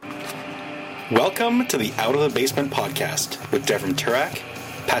Welcome to the Out of the Basement podcast with Devin Turak,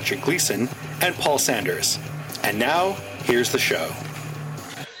 Patrick Gleason, and Paul Sanders. And now, here's the show.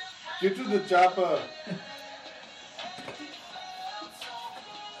 Get to the chopper.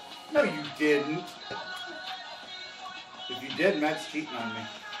 No, you didn't. If you did, Matt's cheating on me.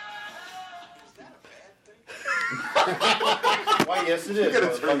 Why, yes it is. You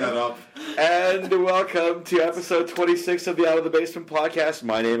gotta turn that up. And welcome to episode 26 of the Out of the Basement podcast.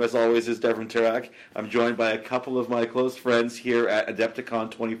 My name, as always, is Devin Turak. I'm joined by a couple of my close friends here at Adepticon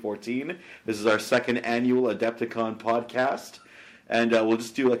 2014. This is our second annual Adepticon podcast. And we'll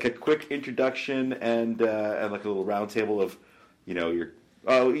just do like a quick introduction and like a little roundtable of, you know,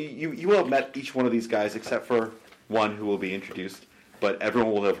 you will have met each one of these guys except for one who will be introduced. But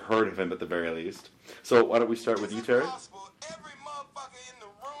everyone will have heard of him at the very least. So why don't we start with you, Terry? Every motherfucker in the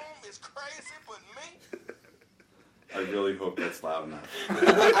room is crazy but me. I really hope that's loud enough.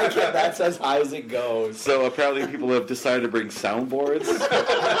 I can't. That's as high as it goes. So apparently people have decided to bring soundboards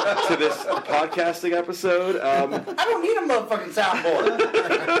to this podcasting episode. I don't need a motherfucking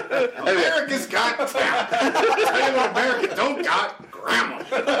soundboard. America's Got Talent. Tell you what America don't got, grandma.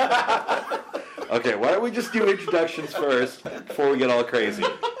 Okay, why don't we just do introductions first before we get all crazy?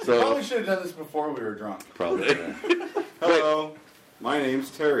 So Probably should have done this before we were drunk. probably. Hello, my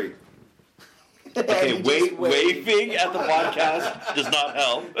name's Terry. Okay, waving at the podcast does not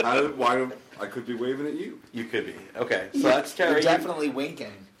help. I could be waving at you. You could be. Okay, so that's You're Terry. definitely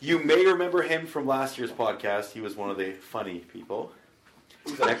winking. You may remember him from last year's podcast. He was one of the funny people.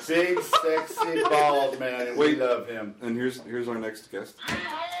 He's a big, sexy, bald man, and we Wait. love him. And here's our next guest.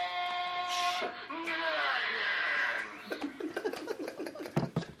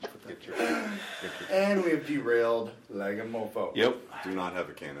 And we have derailed like a mofo. Yep. Do not have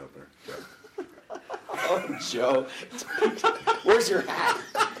a can opener. Oh, Joe. Where's your hat?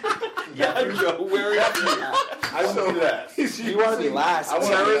 Yeah, Joe, where is he? I won't do that. You want to be last. I want to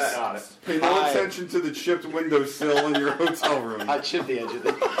be Terrace. that honest. Pay no Hi. attention to the chipped windowsill in your hotel room. I chipped the edge of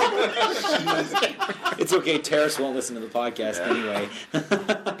it. It's okay. Terrace won't listen to the podcast anyway.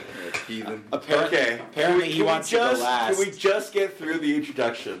 Heathen. Apparently he wants to go last. Can we just get through the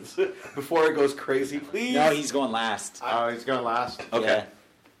introductions before it goes crazy, please? No, he's going last. Oh, he's going last. Okay. Yeah.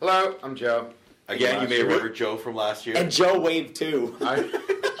 Hello, I'm Joe. Again, you may remember Joe from last year. And Joe waved too.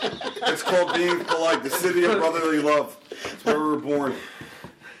 It's called being polite. The city of brotherly love. It's where we were born.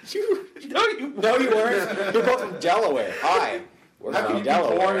 No, you weren't. You're both from Delaware. Hi. We're How can from you be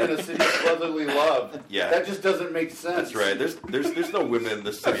born in Delaware. a city of brotherly love? Yeah. That just doesn't make sense. That's right. There's no women in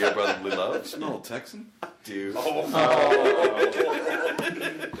the city of brotherly love. Smell of Texan? Dude.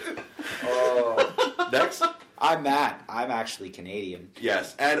 Next. I'm Matt. I'm actually Canadian.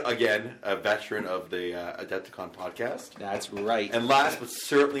 Yes, and again, a veteran of the Adepticon podcast. That's right. And last but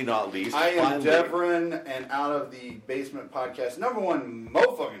certainly not least, I am finally- Devin, and Out of the Basement podcast, #1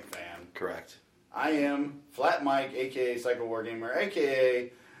 motherfucking fan. Correct. I am Flat Mike, a.k.a. Psycho Wargamer,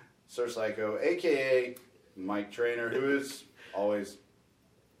 a.k.a. Sir Psycho, a.k.a. Mike Trainer, who is always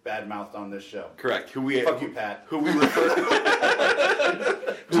bad-mouthed on this show. Correct. Fuck you, Pat. Who we refer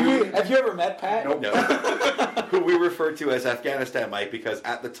Have you ever met Pat? Nope. no, who we refer to as Afghanistan Mike because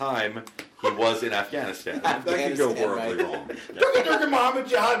at the time he was in Afghanistan. That could go Afghanistan, horribly right? wrong. Turkey Muhammad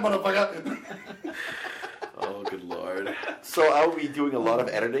Jihad, motherfucker. Oh, good lord. So I'll be doing a lot of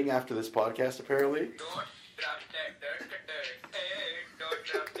editing after this podcast, apparently.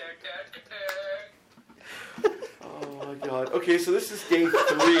 Oh my god. Okay, so this is day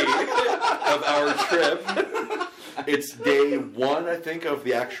 3 of our trip. It's day 1, I think, of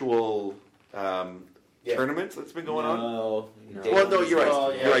the actual tournament that's been going on. No. Well, no, you're right. Oh,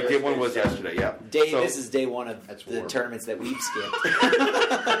 yeah, you're right. Day that's 1 was day yesterday. Yeah. So- This is day 1 of That's the warm. tournaments that we've skipped.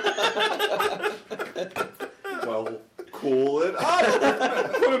 Well, cool it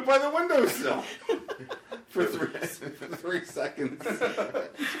up. Put it by the windowsill. For 3 seconds.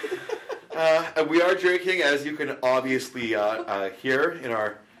 And we are drinking, as you can obviously hear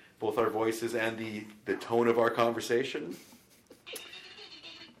in both our voices and the tone of our conversation.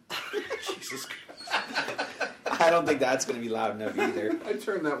 Jesus Christ. I don't think that's going to be loud enough either. I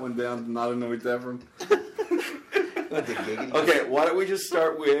turned that one down to not annoy Devin. What the giggity? Okay, why don't we just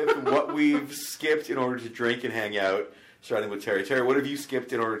start with what we've skipped in order to drink and hang out, starting with Terry. Terry, what have you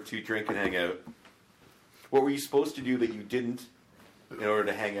skipped in order to drink and hang out? What were you supposed to do that you didn't in order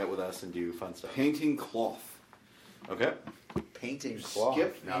to hang out with us and do fun stuff? Painting cloth. Okay. Painting cloth.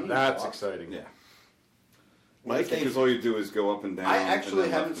 Skip. Now that's exciting. Yeah. Mike, Because all you do is go up and down. I and actually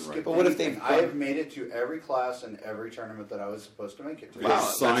then left haven't and right. skipped But what if anything. they've I have done- made it to every class and every tournament that I was supposed to make it to. You Wow,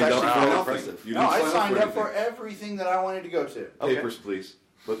 signed that's up actually for very nothing. impressive. You No, didn't I sign signed up anything. for everything that I wanted to go to. Okay. Papers, please.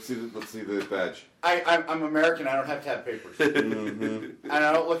 Let's see the badge. I'm American. I don't have to have papers, and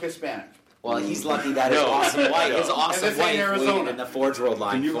I don't look Hispanic. Well, he's lucky that his awesome wife, his awesome And this ain't wife, Arizona. waited in the Forge World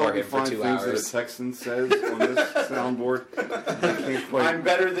line Can you for help me him for find 2 things that hours. a Texan says on this soundboard? I can't quite. I'm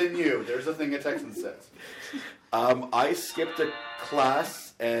better than you. There's a thing a Texan says. I skipped a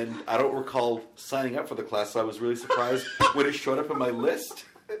class, and I don't recall signing up for the class, so I was really surprised when it showed up on my list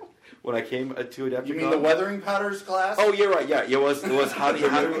when I came to Adepticon. You mean the weathering powders class? Oh, you're right. Yeah, it was how Maybe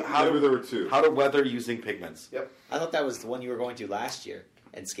there were two. to weather using pigments. Yep. I thought that was the one you were going to last year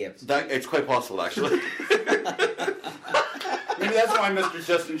and skipped. It's quite possible, actually. Maybe that's why Mr.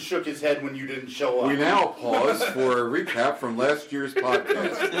 Justin shook his head when you didn't show up. We now pause for a recap from last year's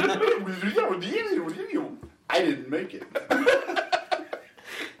podcast. I didn't make it.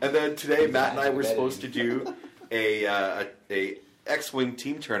 And then today, Matt and I were supposed to do a X-Wing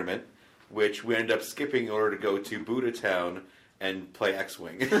team tournament, which we ended up skipping in order to go to Buddha Town and play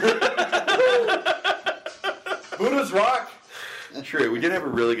X-Wing. Buddha's Rock. True, we did have a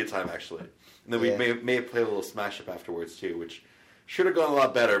really good time, actually. And then we Yeah. may have played a little Smash-Up afterwards, too, which should have gone a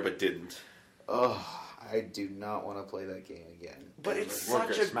lot better, but didn't. Oh, I do not want to play that game again. But it's Work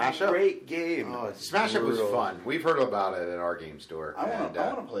such at a Smash Up? great game. Oh, it's Smash Up was brutal. fun. We've heard about it at our game store. I want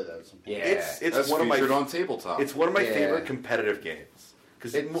and, to play that at some point. Yeah. It's That's one of my featured on tabletop. It's one of my Yeah. favorite competitive games.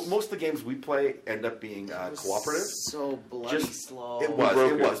 Because It's- most of the games we play end up being cooperative. So bloody Just- slow. It was,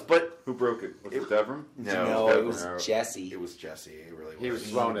 broke it it? was. But Who broke it? Was it Devram? No, it was No. Jesse. it was Jesse. It really was. He was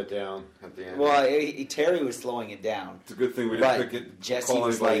slowing it down at the end. Well, Terry was slowing it down. It's a good thing we But didn't pick it. Jesse call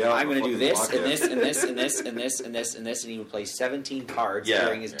was anybody like, out I'm on going to do the this fucking and this podcast. and this and this and this and this and this, and he would play 17 cards Yeah.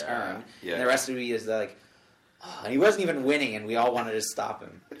 during his Yeah. turn, Yeah. and the rest of it is like, and he wasn't even winning, and we all wanted to stop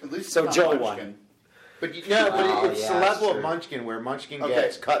him. At least So it's Joe not won. Munchkin. but it's Oh, the yeah, level sure. of Munchkin where Munchkin Okay.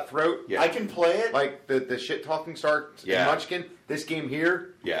 gets cutthroat. Yeah. I can play it. Like the shit talking starts Yeah. in Munchkin. This game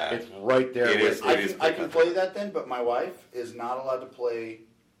here, Yeah. it's right there. It with is. it. I can play that then, but my wife is not allowed to play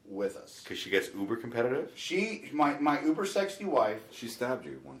with us. Because she gets uber competitive. My uber sexy wife She stabbed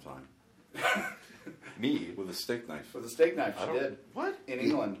you one time Me. with a steak knife. with a steak knife. I She don't- did What? in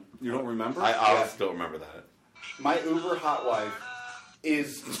England. You don't remember? I honestly don't remember that. My uber hot wife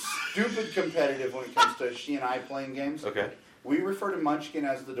is stupid competitive when it comes to she and I playing games. Okay. We refer to Munchkin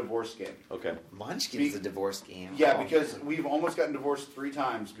as the divorce game. Okay. Munchkin's a divorce game. Yeah, Oh. because we've almost gotten divorced 3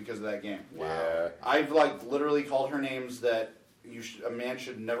 times because of that game. Yeah. I've literally called her names that a man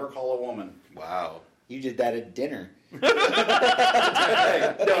should never call a woman. Wow. You did that at dinner. Hey,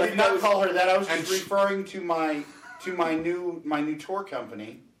 I did not call her that. I was And just referring to my new tour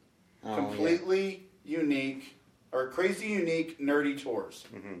company. Oh, Completely unique or crazy unique nerdy tours.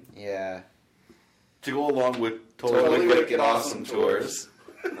 Yeah. To go along with Totally Wicked Awesome Tours.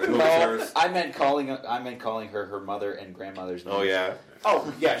 Well, I meant calling her her mother and grandmother's name. Oh yeah.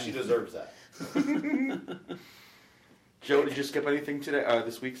 Oh yeah, she deserves that. Joe, did you skip anything today?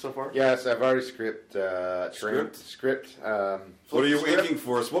 This week so far? Yes, I've already script. What are you inking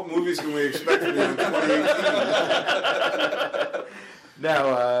for us? What movies can we expect from you in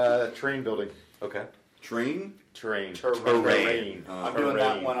 2018? Train building. Okay. Train? Terrain. Terrain. Oh. I'm doing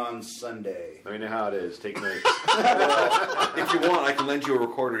that one on Sunday. Let me know how it is. Take notes. If you want, I can lend you a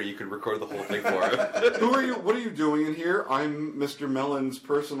recorder. You can record the whole thing for him. Who are you? What are you doing in here? I'm Mr. Mellon's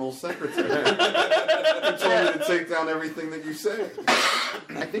personal secretary. You told me to take down everything that you say.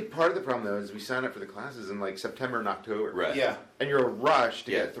 I think part of the problem, though, is we sign up for the classes in like September and October. Right. Yeah. And you're rushed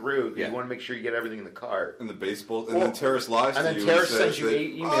to Yeah. get through because Yeah. you want to make sure you get everything in the cart. And the baseball, and then Terrace lies and to then you Terrace and sends says you that,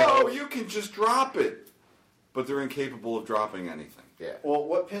 8 emails. oh, you can just drop it. But they're incapable of dropping anything. Yeah. Well,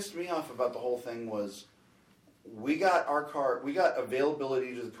 what pissed me off about the whole thing was we got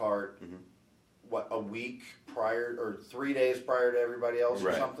availability to the cart, a week prior or 3 days prior to everybody else or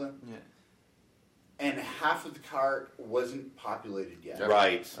Right. something? Yeah. And half of the cart wasn't populated yet. Yep.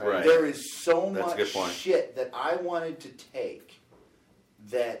 Right. Right. There is so That's a good much point. shit that I wanted to take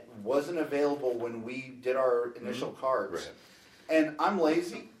that wasn't available when we did our initial cards. Right. And I'm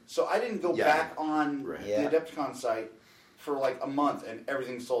lazy, so I didn't go Yeah. back on Right. Yeah. the Adepticon site for like a month, and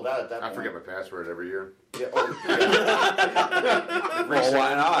everything's sold out at that I point. forget my password every year. Yeah, yeah. Well,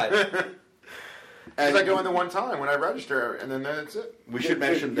 why not? Because I go in the one time when I register, and then that's it. We should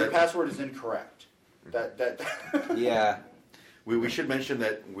mention your that password is incorrect. That Yeah. we should mention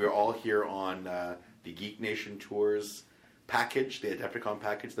that we're all here on the Geek Nation Tours package, the Adepticon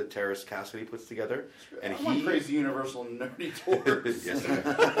package that Terrace Cassidy puts together, and I'm on Crazy Universal Nerdy Tours. Yes,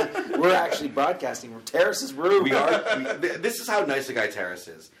 We're actually broadcasting from Terrace's room. we are. This is how nice a guy Terrace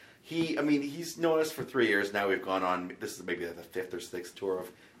is. He's known us for 3 years now. We've gone on. This is maybe the 5th or 6th tour of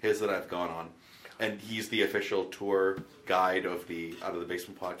his that I've gone on, and he's the official tour guide of the Out of the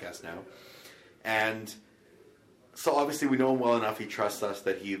Basement podcast now. And so obviously we know him well enough. He trusts us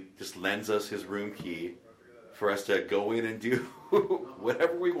that he just lends us his room key for us to go in and do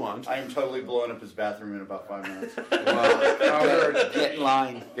whatever we want. I am totally blowing up his bathroom in about 5 minutes. Get in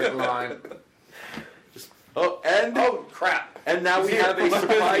line. Get in line. Oh, crap. And now we have a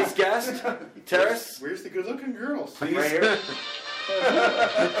surprise guest, Terrace. Where's the good-looking girls? Please. Right here.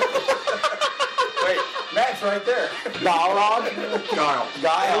 Wait, Matt's right there. Dialogue. Kyle.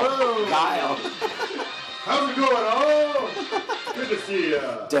 Guile. How's it going? Oh, good to see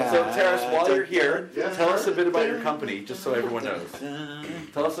ya. So Terrace, while you're here, Yes, tell us a sir. bit about your company, just so everyone knows.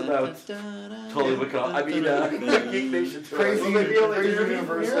 Tell us about Totally Wicked. Geek Nation Tour. Crazy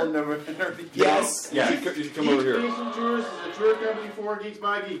Universal number. Yes. Yeah. You should come over Geek here. Nation Tours is a tour company for geeks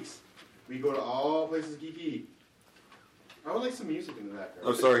by geeks. We go to all places geeky. I would like some music in the background.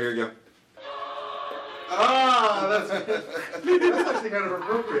 Oh, sorry. Here you go. Ah, that's actually kind of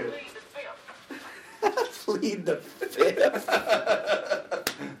appropriate. Plead the fifth.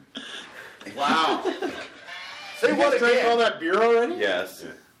 Wow. Say You what guys drank all again? that beer already? Yes.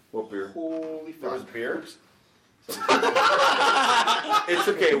 What beer? Holy There was fuck. beer? It's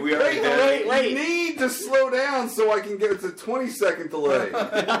okay. We are You need to slow down so I can get it's a 20-second delay.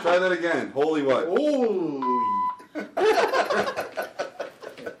 Try that again. Holy what? Holy.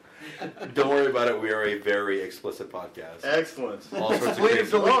 Don't worry about it. We are a very explicit podcast. Excellent. All sorts of Please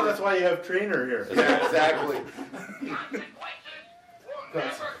crazy. don't- Oh, that's why you have Trainer here. Yeah, exactly. Consequences will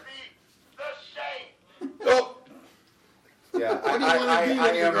never be the same. Oh. Yeah, What do you want to be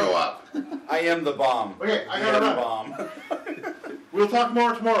when you grow up? I am the bomb. Okay, I The got it up. bomb. We'll talk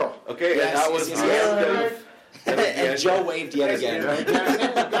more tomorrow. Okay, Yes, and that was yes, the yes. end of- that was the And end. Joe waved yet again.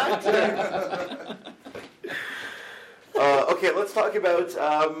 Okay, let's talk about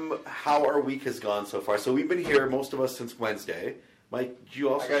how our week has gone so far. So we've been here, most of us, since Wednesday. Mike, did you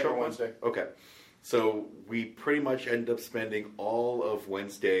also I got show here up Wednesday. Okay. So we pretty much ended up spending all of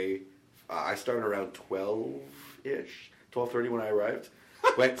Wednesday. I started around 12-ish, 12:30 when I arrived.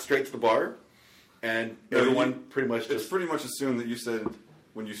 Went straight to the bar, and No, everyone pretty much It's just... pretty much assumed that you said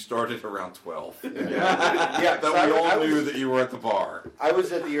when you started around 12. Yeah, That we all knew that you were at the bar. I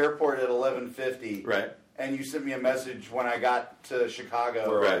was at the airport at 11:50. Right. And you sent me a message when I got to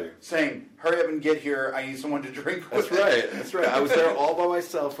Chicago Right. saying, hurry up and get here. I need someone to drink with. That's right. That's right. I was there all by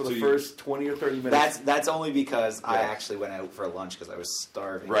myself for the So you- first 20 or 30 minutes. That's only because I Yeah. actually went out for lunch because I was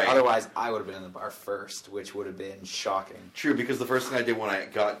starving. Right. Otherwise, I would have been in the bar first, which would have been shocking. True, because the first thing I did when I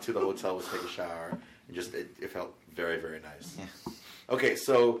got to the hotel was take a shower, and just it felt very, very nice. Yeah. Okay,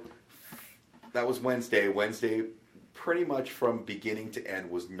 so that was Wednesday. Wednesday, pretty much from beginning to end,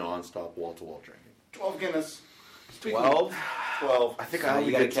 was nonstop wall-to-wall drinking. 12 Guinness. 12? 12. I think You I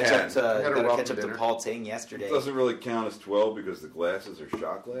only gotta did catch 10. up to had a gotta rum catch for up to dinner. Paul Ting yesterday. It doesn't really count as 12 because the glasses are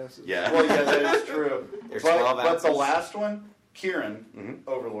shot glasses. Yeah. Well, yeah, that is true. There's but, 12 but the ounces. last one, Kieran, Mhm.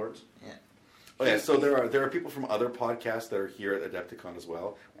 Overlords. Yeah. Oh, yeah, so there are people from other podcasts that are here at Adepticon as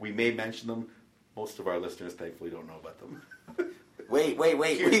well. We may mention them. Most of our listeners, thankfully, don't know about them. Wait.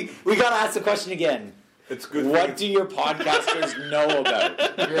 We gotta ask the question again. It's good. What do your podcasters know about?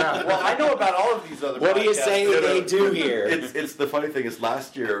 Yeah. Well, I know about all of these other What do you podcasts. say they do here? It's the funny thing is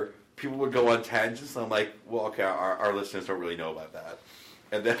last year people would go on tangents and I'm like, well, okay, our listeners don't really know about that.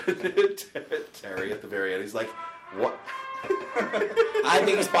 And then Terry at the very end, he's like, what? I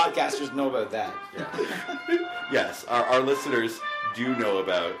think his podcasters know about that. Yes, our listeners do know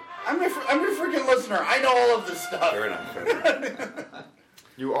about. I'm your freaking listener. I know all of this stuff. Fair enough. Fair enough.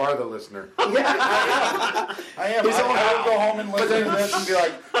 You are the listener. I am. I would go home and listen to this and be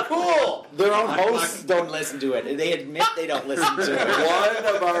like, cool. Their own hosts don't listen to it. They admit they don't listen to it.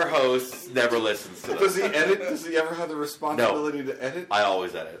 One of our hosts never listens to Does this. he edit? Does he ever have the responsibility to edit? I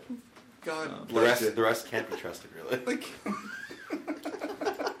always edit. God The bless you. rest can't be trusted, really. Like,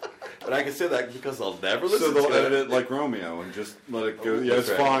 But I can say that because I'll never listen so they'll to edit it. it like Romeo and just let it go. Oh, Yeah, it's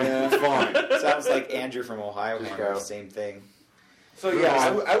that's right. fine. It's fine. Sounds like Andrew from Ohio. Just Warner, go. Same thing. So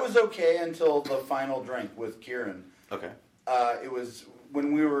yeah, I was okay until the final drink with Kieran. Okay. It was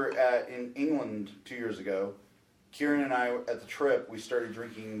when we were in England 2 years ago. Kieran and I, at the trip, we started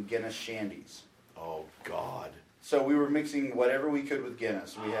drinking Guinness shandies. Oh God. So we were mixing whatever we could with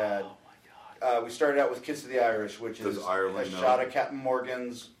Guinness. We had. We started out with Kiss of the Irish, which Does is Ireland a know? shot of Captain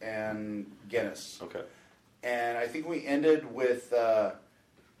Morgan's and Guinness. Okay. And I think we ended with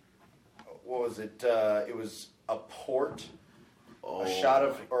what was it? It was a port, Oh, a shot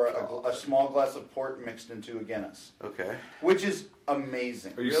of, my or God. a small glass of port mixed into a Guinness, Okay. which is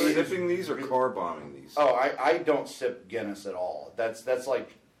amazing. Are you Really? sniffing these or car bombing these? Oh, I don't sip Guinness at all. That's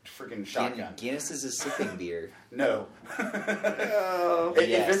like freaking shotgun. Guinness is a sipping beer. No.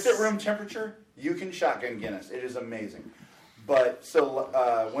 If it's at room temperature, you can shotgun Guinness. It is amazing. But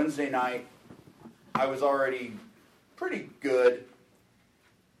so Wednesday night, I was already pretty good.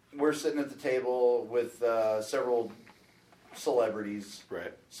 We're sitting at the table with several celebrities,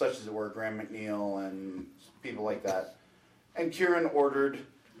 Right. such as it were Graham McNeil and people like that. And Kieran ordered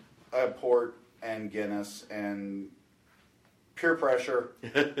a port and Guinness and pure pressure.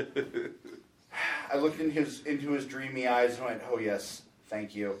 I looked into his dreamy eyes and went, "Oh yes,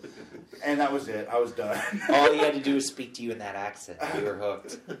 thank you," and that was it. I was done. All he had to do was speak to you in that accent. You were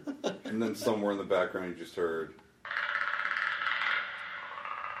hooked. And then somewhere in the background, you just heard.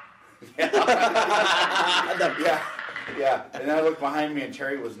 Yeah. And then I looked behind me and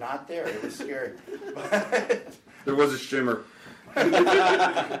Terry was not there. It was scary. There was a shimmer.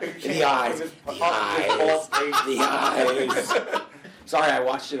 The eyes. The eyes. Sorry, I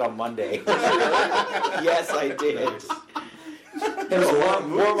watched it on Monday. Yes, I did. It was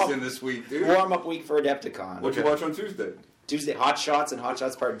Warm up in this week, dude. warm up week for Adepticon. What'd you watch on Tuesday? Tuesday, Hot Shots and Hot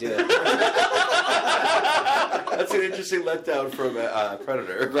Shots Part 2. That's an interesting letdown from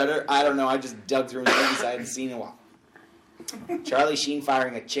Predator. Predator, I don't know. I just dug through movies I hadn't seen in a while. Charlie Sheen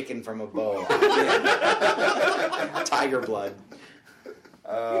firing a chicken from a bow. Tiger blood.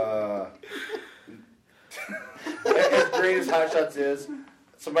 As great as Hot Shots is,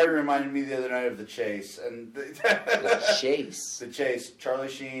 somebody reminded me the other night of The Chase. And The Chase. The Chase. Charlie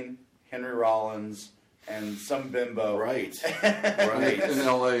Sheen, Henry Rollins, and some bimbo. Right. In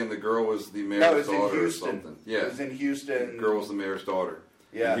L.A. and the girl was the mayor's No, it was in daughter or Houston. something. Yeah. It was in Houston. The girl was the mayor's daughter.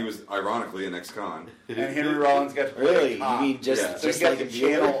 Yeah. And he was, ironically, an ex-con. And Henry Rollins got to play Really? a cop. You mean just, Yeah. So just he got like to a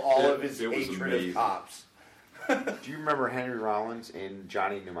channel all of It- his it was hatred amazing. of cops. Do you remember Henry Rollins in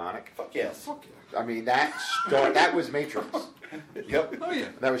Johnny Mnemonic? Fuck yes. Fuck I mean, that was Matrix. Yep. yeah. Oh, yeah.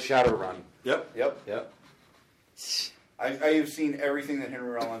 That was Shadowrun. Yep. Yep. I have seen everything that Henry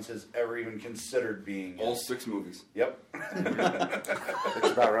Rollins has ever even considered being. All 6 movies. Yep. That's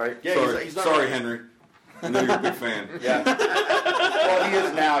about right. Yeah, sorry, he's not sorry, right. Henry. I know you're a big fan. Yeah. Well, he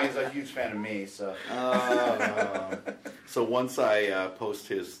is now. He's a huge fan of me. So. So once I post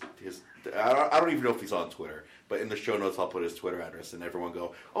his I don't even know if he's on Twitter, but in the show notes I'll put his Twitter address, and everyone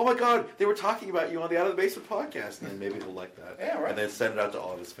go, "Oh my God, they were talking about you on the Out of the Basement podcast," and then maybe he'll like that. Yeah, right. And then send it out to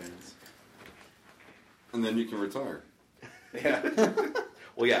all of his fans. And then you can retire. Yeah.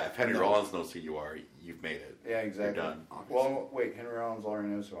 Well, yeah, if Henry Rollins knows who you are, you've made it. Yeah. Exactly. You're done. Well, wait. Henry Rollins already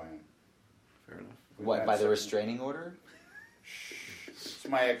knows who I am. Fair enough. What, by the restraining order? It's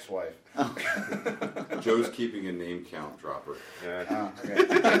my ex-wife. Joe's keeping a name count dropper. Yeah. Okay.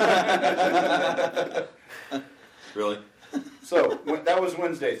 Really? So that was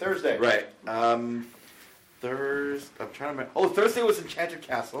Wednesday. Thursday. Right. Thursday. I'm trying to remember. Oh, Thursday was Enchanted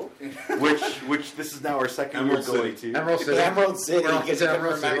Castle, which this is now our second year Emerald going City. to. Emerald City. Emerald City, We're off because to I couldn't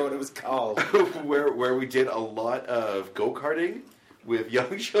Emerald remember City. what it was called. where we did a lot of go-karting with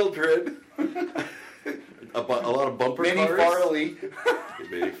young children. A lot of bumper Minnie cars. Farley.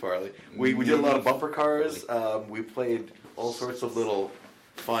 Minnie Farley. We did a lot of bumper cars. We played all sorts of little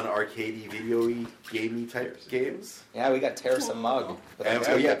fun arcadey, video-y, gamey type games. Yeah, we got Terrace a mug. And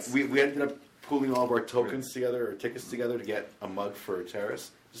we ended up pooling all of our tokens together, or tickets together, to get a mug for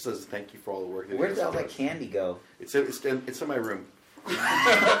Terrace. Just as a thank you for all the work. Where did all that candy go? It's in my room. I'm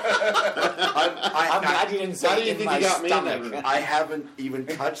glad you didn't say How do you in think my you got me in that stomach. room? I haven't even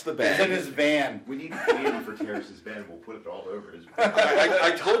touched the He's in bag. his van. We need candy for Terrace's band. We'll put it all over his band.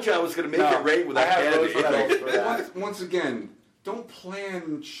 I told you I was going to make No, it rain with that I have rose candy. petals for that. Once again, don't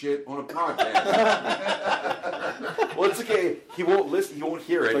plan shit on a podcast. Well, it's okay. He won't listen. He won't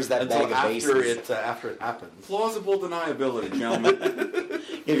hear it Where's that until bag of after bases? after it happens. Plausible deniability, gentlemen.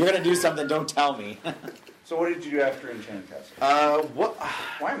 If you're gonna do something, don't tell me. So what did you do after Enchanted Castle? What?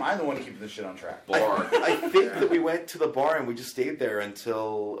 Why am I the one keeping this shit on track? Bar. I think that we went to the bar and we just stayed there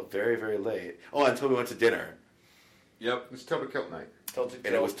until very, very late. Oh, until we went to dinner. Yep. It's Tilted Kilt Night. Tilted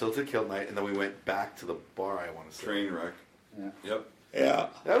And it was Tilted Kill Night, and then we went back to the bar, I want to say. Train wreck. Yeah. Yep. Yeah.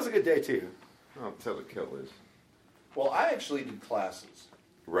 That was a good day, too. Oh, Tilted Kilt is. Well, I actually did classes.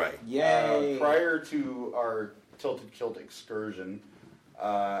 Right. Yay. Prior to our Tilted Kilt excursion,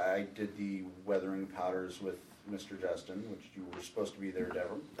 I did the weathering powders with Mr. Justin, which you were supposed to be there,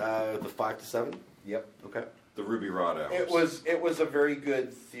 Devon. The 5 to 7? Yep. Okay. The Ruby Rod hours. It was a very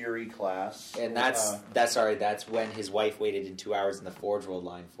good theory class. And that's when his wife waited in 2 hours in the Forge World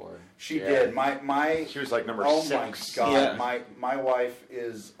line for him. She did. My She was like number oh 6. my god, Yeah. my wife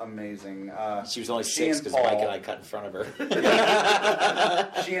is amazing. She was only She 6 and because Mike Paul- and I cut in front of her.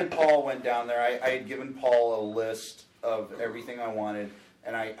 She and Paul went down there. I had given Paul a list of everything I wanted.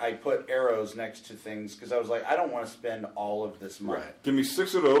 and I put arrows next to things because I was like, I don't want to spend all of this money. Right. Give me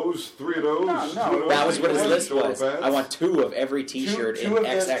 6 of those, 3 of those. No, 2 of those, That was what his list shoulder was. pads. I want 2 of every T-shirt two in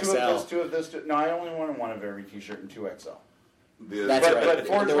of this, XXL. two of this. No, I only wanted 1 of every T-shirt in 2XL. That's right. But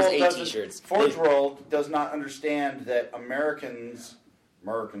Forge There was World 8 doesn't- T-shirts. Forge World does not understand that Americans,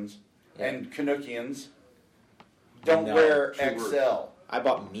 Yeah. and Canuckians don't No, wear true word. XL. I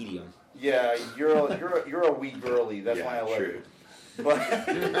bought medium. Yeah, you're a wee girly. That's why I love true. you. But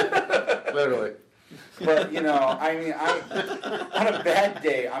Literally. but I mean, on a bad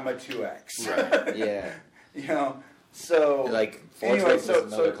day, I'm a 2X. Right. Yeah. So Like, Forge anyway, World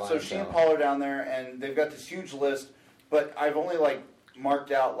was another so she and clientele. Paul are down there, and they've got this huge list. But I've only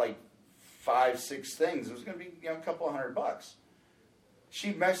marked out 5, 6 things. It was going to be a couple of $100.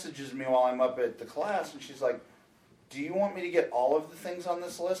 She messages me while I'm up at the class, and she's like, "Do you want me to get all of the things on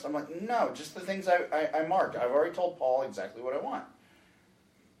this list?" I'm like, "No, just the things I marked. I've already told Paul exactly what I want."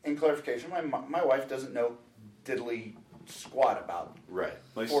 In clarification, my wife doesn't know diddly squat about Right.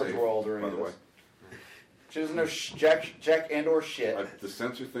 Nice Forge save, World or by any the of way. this. She doesn't know jack and or shit. The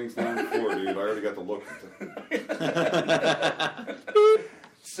censor thing's down before, dude. I already got the look.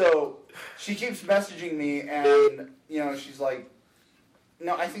 So she keeps messaging me, and she's like,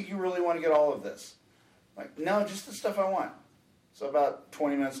 "No, I think you really want to get all of this." I'm like, "No, just the stuff I want." So about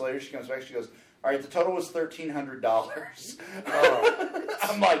 20 minutes later, she comes back. She goes, "All right, the total was $1,300."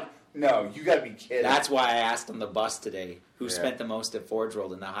 I'm like, "No, you got to be kidding." That's why I asked on the bus today who Yeah. spent the most at Forge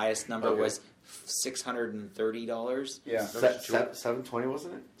World, and the highest number Okay. was $630. Yeah. 720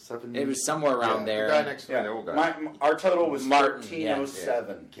 wasn't it? 7. It was somewhere around The guy there. next to me, Yeah. the old guy. Our total was Martin,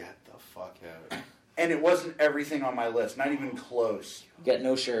 $1,307, Get the fuck out. and it wasn't everything on my list. Not even close. Get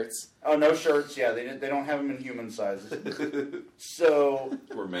no shirts. Oh, no shirts. Yeah, they don't have them in human sizes. So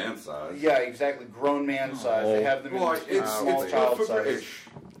Or man size. yeah, exactly. Grown man size. They have them Well, in it's small child built for size. British.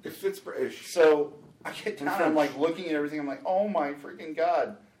 It fits British. So I get down and I'm looking at everything. I'm like, oh my freaking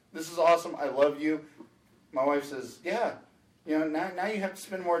God, this is awesome. I love you. My wife says, yeah, now you have to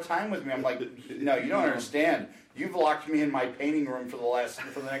spend more time with me. I'm like, no, you don't understand. You've locked me in my painting room for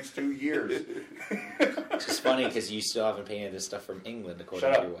the next 2 years. It's just funny because you still haven't painted this stuff from England, according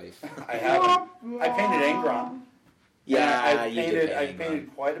Shut to up. your wife. I haven't. I painted Angron. Yeah, I've you painted. did I've paint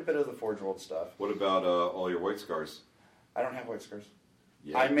painted quite a bit of the Forge World stuff. What about all your white scars? I don't have white scars.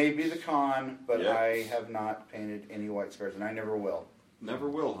 Yeah. I may be the con, but Yeah. I have not painted any white scars, and I never will. Never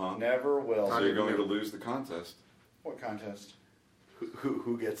will, huh? Never will. So you're going to lose the contest. What contest?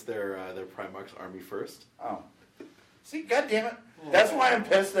 Who gets their Primarch's army first? Oh. See, God damn it. That's why I'm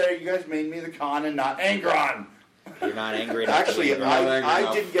pissed that you guys made me the con and not Angron. You're not angry enough. Actually, to be not angry I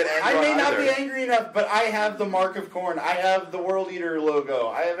enough. didn't get angry. I may not either. be angry enough, but I have the Mark of Corn. I have the World Eater logo.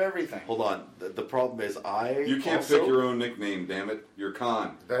 I have everything. Hold on. The problem is You can't also, pick your own nickname, damn it. You're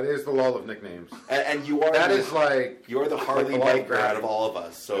con. That is the lull of nicknames. and you are That the, is like you're the Harley like a biker lot of out of all of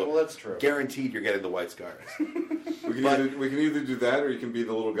us. So Well, that's true. guaranteed you're getting the white scars. We can either do that, or you can be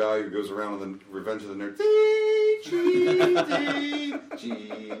the little guy who goes around on the Revenge of the Nerds.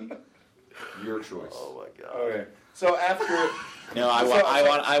 Your choice. Oh my god. Okay. So after... No,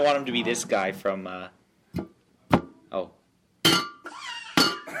 I want him to be this guy from. Oh.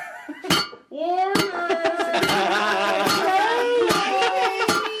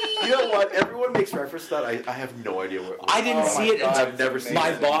 You know what? Everyone makes reference to that. I have no idea what. I didn't Oh see my it God, until I've never seen my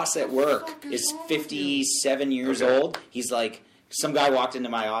it. boss at work is 57 years Okay. old. He's like, some guy walked into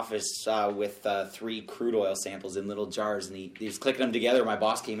my office with 3 crude oil samples in little jars, and he was clicking them together. My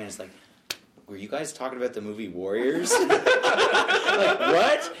boss came in and is like, were you guys talking about the movie Warriors? Like,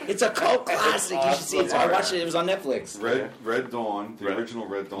 what? It's a cult classic. You should see it. So I watched it. It was on Netflix. Red Dawn, the Right. original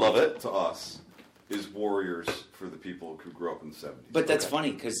Red Dawn, Love it. to us, is Warriors for the people who grew up in the 70s. But that's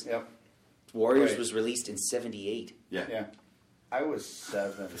funny because Yep. Warriors Wait. was released in 78. Yeah. Yeah. I was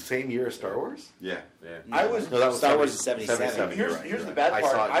 7. The same year as Star Wars? Yeah. I was... No, that was Star Wars is 77. Here's, you're right, here's you're the right. bad part.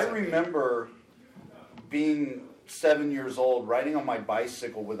 saw it in I 78. remember being 7 years old, riding on my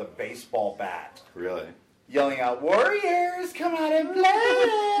bicycle with a baseball bat, Really? yelling out, "Warriors, come out and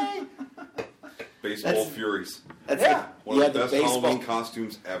play!" Baseball That's- Furies. That's Yeah. One Yeah, of the the best baseball- Halloween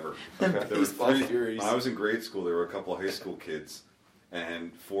costumes ever. There were Baseball 3 Furies. When I was in grade school, there were a couple of high school kids,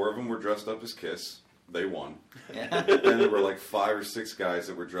 and 4 of them were dressed up as Kiss. They won. Yeah. And there were like 5 or 6 guys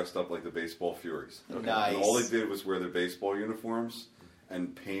that were dressed up like the Baseball Furies. Nice. And all they did was wear their baseball uniforms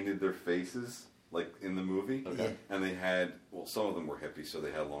and painted their faces like in the movie. Okay. And they had, well, some of them were hippies, so they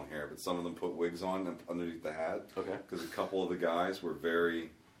had long hair, but some of them put wigs on and underneath the hat. Okay. Because a couple of the guys were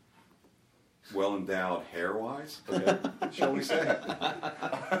very well endowed hair wise, shall we say?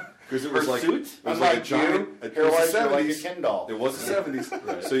 Because it was Her like suit? it was Unlike like a giant. you, It hair-wise, was the you're like a 70s. Ken doll. It was the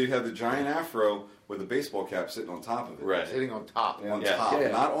 70s. So you had the giant afro with a baseball cap sitting on top of it. Right. Sitting on top. On Yeah. top, Yeah.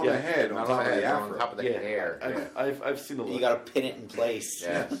 not on Yeah. the head, Not on top on the of the head, afro. on top of the hair. Yeah. I've seen a You look. got to pin it in place.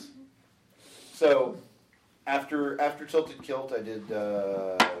 Yes. So, after Tilted Kilt, I did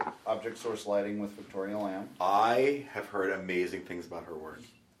object source lighting with Victoria Lamb. I have heard amazing things about her work.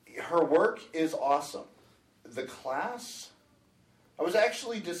 Her work is awesome. The class, I was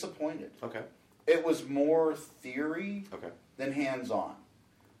actually disappointed. Okay. It was more theory Okay. than hands-on.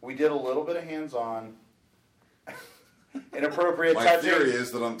 We did a little bit of hands-on. Inappropriate My touching. theory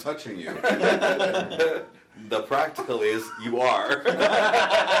is that I'm touching you. The practical is you are.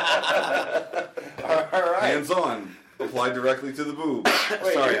 All right. Hands on, applied directly to the boob.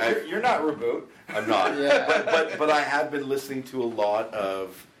 Wait, Sorry, you're not Reboot. I'm not. Yeah. But I have been listening to a lot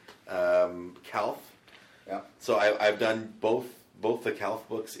of Calf. Yeah. So I've done both the Calf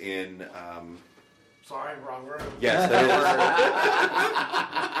books in. Sorry, wrong room. Yes, there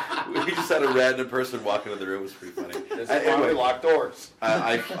is. We just had a random person walk into the room. It was pretty funny. This is why we lock doors.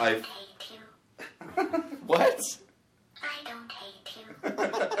 I've hate you. What? I don't hate you.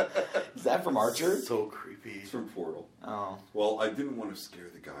 Is that from Archer? so creepy. It's from Portal. Oh. Well, I didn't want to scare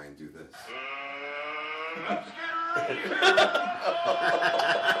the guy and do this.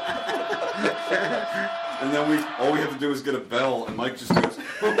 And then all we have to do is get a bell, and Mike just goes.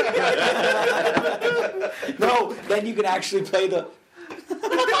 No, then you can actually play the.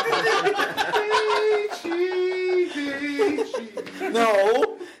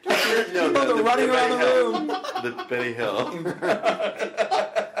 No. No, They're running around the room. The Benny Hill. I'm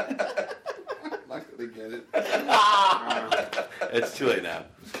not gonna get it. It's too late now.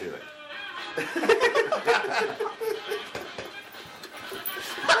 It's too late.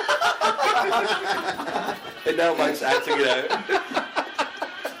 And now Mike's acting it out.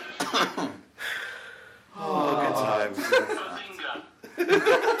 Oh, good times.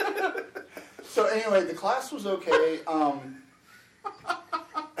 So anyway, the class was okay.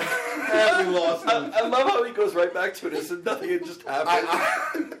 We lost him. I love how he goes right back to it as if nothing had just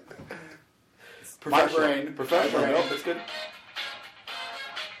happened. Professional. My brain. Professional. My brain. Nope, it's good.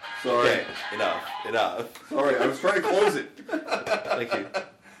 Sorry. Okay, enough. Sorry, I was trying to close it. Thank you.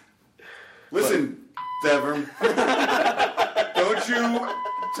 Listen, Devon. Don't you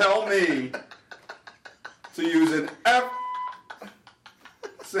tell me to use an F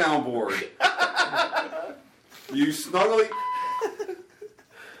soundboard. You snuggly.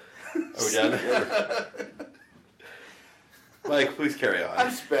 Are we done? Mike, please carry on.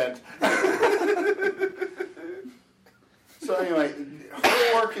 I'm spent. So anyway,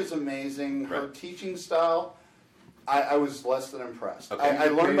 her work is amazing. Her Right. teaching style, I was less than impressed. Okay. I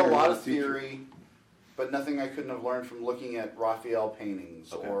learned a Painter lot was of a teacher. theory, but nothing I couldn't have learned from looking at Raphael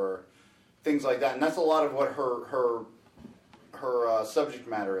paintings Okay. or things like that. And that's a lot of what her subject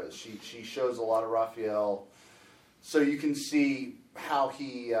matter is. She shows a lot of Raphael, so you can see how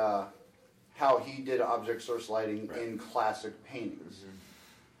he did object source lighting Right. in classic paintings.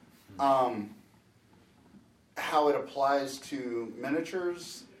 How it applies to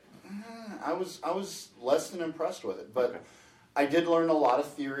miniatures, I was less than impressed with it, but Okay. I did learn a lot of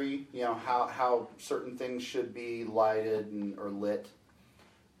theory. You know how certain things should be lighted or lit.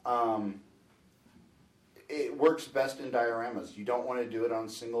 It works best in dioramas. You don't want to do it on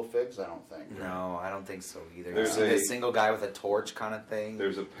single figs, I don't think. No, I don't think so either. There's You see a- the single guy with a torch kind of thing.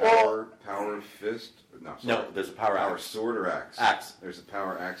 There's a power fist. No, sorry. No, there's a power axe. sword or axe. Axe. There's a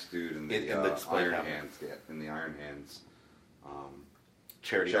power axe dude in the, In the display Iron cabinet. Hands. Yeah, in the Iron Hands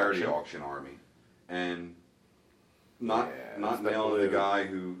Charity auction army, and not Yeah, not it's the nailing the blue. guy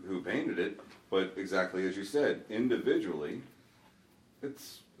who painted it, but exactly as you said, individually,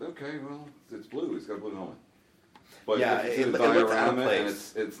 it's okay. Well, it's blue. It's got a blue helmet. But Yeah, if it's it in a looked out of diorama and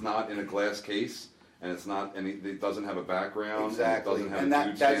place. it's not in a glass case. And it's not, and it doesn't have a background. Exactly. And it doesn't have And a that-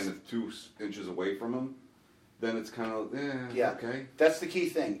 dude that's- standing 2 inches away from him. Then it's kind of, Yeah. okay. That's the key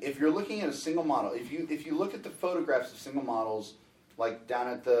thing. If you're looking at a single model, if you look at the photographs of single models, like down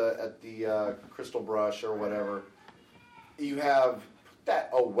at the Crystal Brush or whatever, you have that.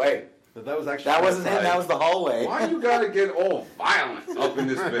 Oh wait, But that was actually That wasn't him. That was the hallway. Why you gotta get all violent up in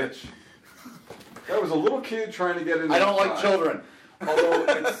this bitch? That was a little kid trying to get in. I don't like inside. children. Although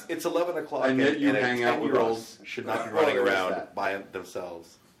it's 11 o'clock And yet you a hang out with 10-year-old us. should not be Oh, running there is around that. by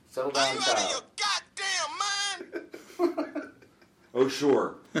themselves. Settle Are down, you out of child. your goddamn mind? Oh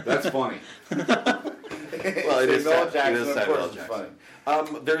sure, that's funny. Well, it is Samuel Sam- Jackson, it is of Samuel course, is Jackson.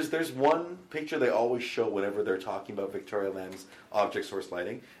 funny. There's one picture they always show whenever they're talking about Victoria Land's object source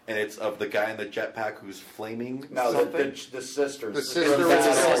lighting, and it's of the guy in the jetpack who's flaming No, something. the sisters. The sister From was It's a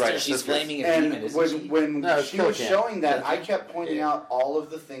Oh, sister. right, She's sisters. flaming a And demon, isn't she? when No, it's she was Killican. showing that, I Killican. kept pointing Yeah. out all of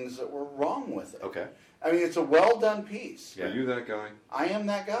the things that were wrong with it. Okay. I mean, it's a well done piece. Yeah. Are you that guy? I am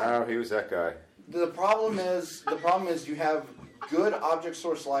that guy. Oh, he was that guy. The problem is you have good object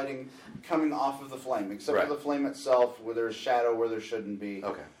source lighting coming off of the flame, except Right. for the flame itself, where there's shadow where there shouldn't be.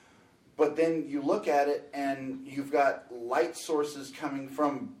 Okay. But then you look at it, and you've got light sources coming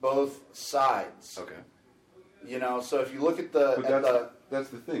from both sides. Okay. You know, so if you look at the But that's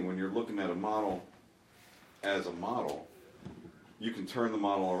the thing. When you're looking at a model as a model, you can turn the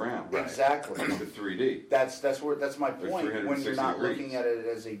model around. exactly. To 3D. That's my Or point. When you're 360 not degrees. looking at it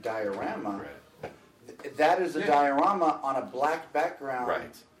as a diorama, Right. that is a Yeah. diorama on a black background.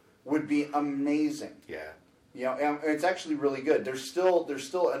 Right. Would be amazing. Yeah. You know, and it's actually really good. There's still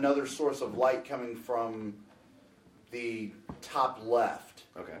another source of light coming from the top left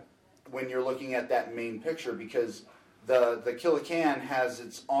Okay. when you're looking at that main picture, because the Killican has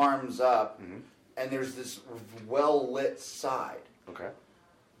its arms up, Mhm. and there's this well lit side, Okay.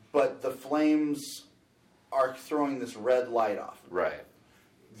 but the flames are throwing this red light off. Right.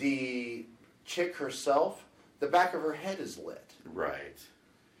 The chick herself, the back of her head is lit. Right.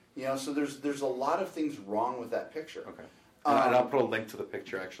 You know, so there's a lot of things wrong with that picture. Okay. And I'll put a link to the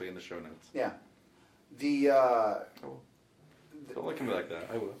picture actually in the show notes. Yeah. The Don't look at me like that.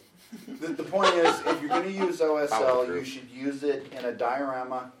 I will. the point is, if you're going to use Follow OSL, through. you should use it in a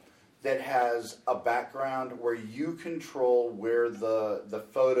diorama that has a background where you control where the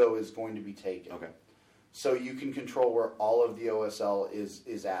photo is going to be taken. Okay. So you can control where all of the OSL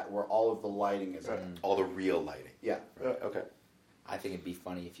is at, where all of the lighting is at. All the real lighting. Yeah. Okay. I think it'd be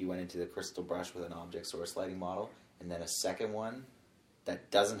funny if you went into the crystal brush with an object source lighting model, and then a second one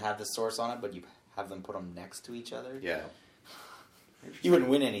that doesn't have the source on it, but you have them put them next to each other. Yeah. You wouldn't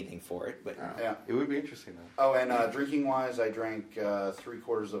win anything for it, but Yeah. It would be interesting though. Oh, and drinking wise, I drank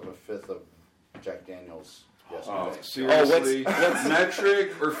 3/4 of a fifth of Jack Daniels yesterday. Oh, seriously? what's-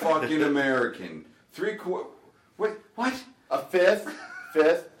 Metric or fucking American? What? A fifth, A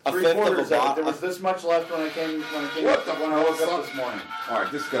three fifth of quarters a of it. bot- There was this much left when I came What the when I woke fuck? up this morning. All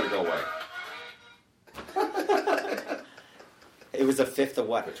right, this has got to go away. it was a fifth of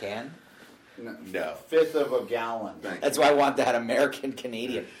what? A can? No. Fifth of a gallon. Thank That's you. why I want that American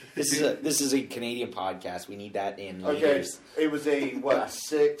Canadian. This is a Canadian podcast. We need that in Okay, liters. it was a what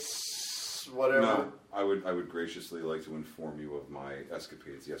 6 whatever. No, I would graciously like to inform you of my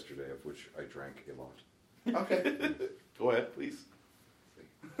escapades yesterday, of which I drank a lot. Okay. Go ahead, please.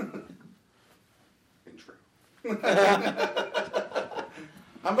 Intro.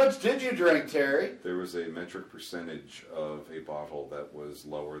 How much did you drink, Terry? There was a metric percentage of a bottle that was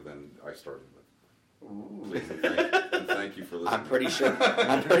lower than I started with. Please and thank you for listening.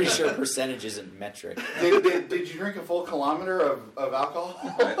 I'm pretty sure percentage isn't metric. Did you drink a full kilometer of alcohol?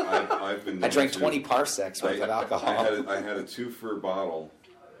 I've been. I drank known 20 to- parsecs worth of alcohol. I had a 2 bottle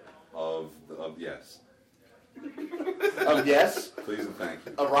of yes. Of yes, Please and thank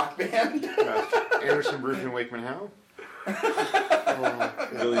you. a rock band. Anderson, Bruce, and Wakeman Howe.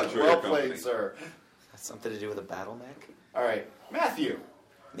 Really enjoy your Well company. played, sir. That's something to do with a battle neck? All right, Matthew.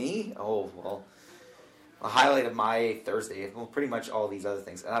 Me? Oh, well. A highlight of my Thursday, well, pretty much all these other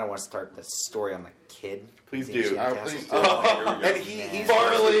things. And I don't want to start the story on the kid. Please Using do. Jim Oh, Castle's please dog. Here we go. And he's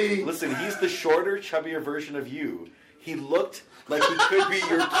Farley! Listen, he's the shorter, chubbier version of you. He looked like he could be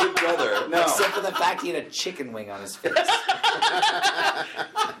your kid brother. No. Except for the fact he had a chicken wing on his face.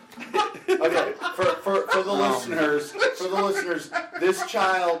 Okay, for the listeners, this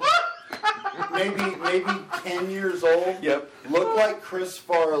child, maybe 10 years old, Yep. looked like Chris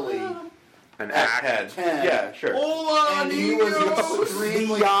Farley, An At act. 10. Yeah, sure. and he was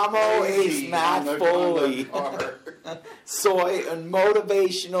extremely Yamo crazy Ace Matt on the Foley. car. Soy and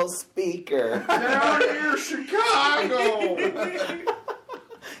motivational speaker. Down here, Chicago.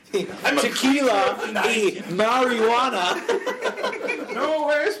 Tequila y marijuana. No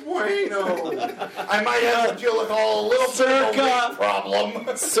es bueno. I might have to deal with a little bit of a Circa. weight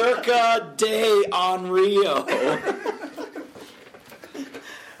problem. Circa de Rio.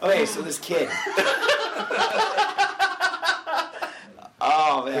 Okay, so this kid.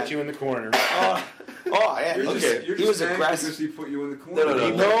 Oh man. Put you in the corner. Oh yeah. You're Okay. just, you're He just was angry aggressive. because he put you in the corner.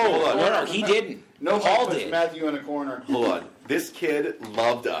 No, No, he didn't. No, Paul puts did. Matthew in a corner. Hold on. This kid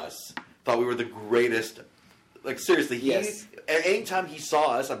loved us. Thought we were the greatest. Like seriously, he Yes. anytime he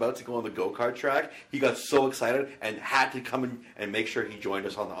saw us about to go on the go-kart track, he got so excited and had to come in and make sure he joined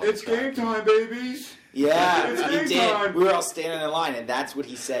us on the It's track. game time, babies. Yeah, It's he game did. time. We were all standing in line, and that's what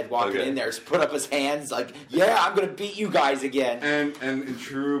he said walking Okay. in there. Just put up his hands like, yeah, I'm going to beat you guys again. And in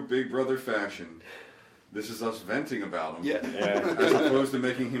true Big Brother fashion, this is us venting about him. Yeah. As opposed to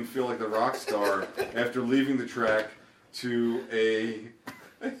making him feel like the rock star after leaving the track to a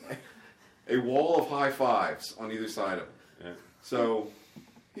wall of high fives on either side of him. Yeah. So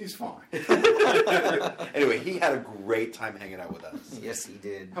he's fine. Anyway, he had a great time hanging out with us. Yes, he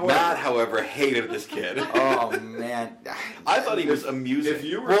did. Matt, however, hated this kid. Oh, man. I thought he was amusing. If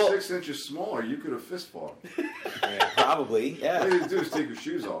you were Well- 6 inches smaller, you could have fist fought. Probably, All yeah. you need to do is take your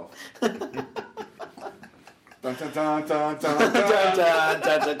shoes off. Dun, dun, dun, dun, dun, dun, Dun, dun. dun, dun,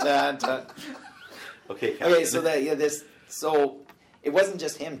 dun, dun, dun. Okay, Captain. Okay, so it wasn't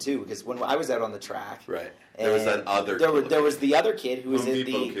just him too, because when I was out on the track, Right. There was that other There, kid. there was the other kid who was Home in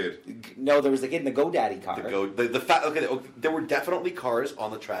Depot the kid. No, there was the kid in the GoDaddy car. There were definitely cars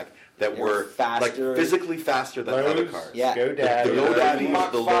on the track that They were were faster. like physically faster than other cars. Yeah. The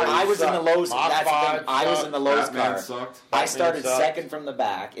GoDaddy, the Lowe's. I was in the Lowe's. That's the thing. I was in the Lowe's Batman car. sucked. I started sucked. second from the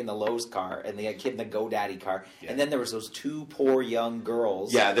back in the Lowe's car, and the kid in the GoDaddy car. Yeah. And then there was those two poor young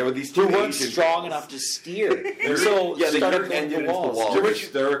girls. Yeah, there were these who two weren't Asian strong girls. enough to steer. So Yeah, they started turned hitting engine into the walls. wall. You're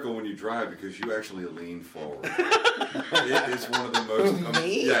hysterical when you drive because you actually lean forward. It is one of the most.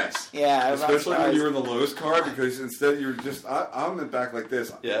 Me? Yes. Yeah, I'm not Especially when surprised. you were in the Lowe's car because instead you were just. I'm in the back like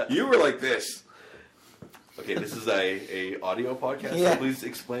this. Yeah. You were like this. Okay, this is a audio podcast. Yeah. So please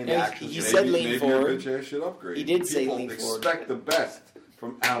explain the Yeah, actions. he you said made. lean maybe forward. your bitch ass should upgrade. He did say People lean forward. expect the best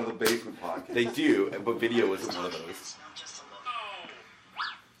from Out of the Basement podcast. They do, but video isn't one of those.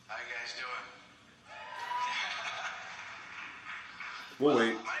 How you guys doing? We'll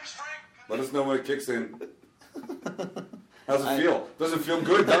wait. My name's Frank. Let us know when it kicks in. How's it feel? Doesn't feel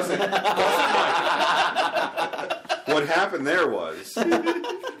good, does it? Does it, Mike? What happened there was.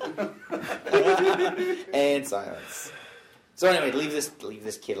 And silence. So anyway, leave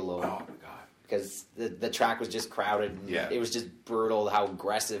this kid alone. Oh my god. Because the track was just crowded and Yeah. it was just brutal how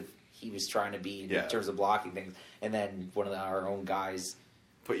aggressive he was trying to be in Yeah. terms of blocking things. And then one of our own guys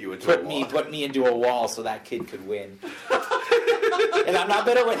Put you into put a me wall. into a wall so that kid could win. And I'm not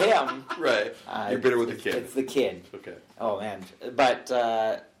bitter with him. Right. You're bitter with the It's kid. the kid. Okay. Oh man! But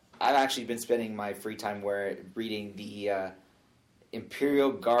I've actually been spending my free time reading the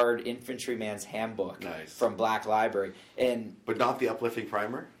Imperial Guard Infantryman's Handbook Nice. from Black Library. And But not the uplifting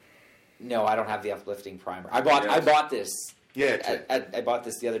primer? no, I don't have the uplifting primer. I bought this. Yeah, check. I bought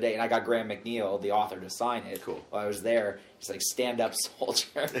this the other day, and I got Graham McNeil, the author, to sign it. Cool. While I was there, he's like, "Stand up,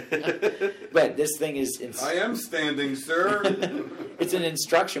 soldier." But this thing is I am standing, sir. it's an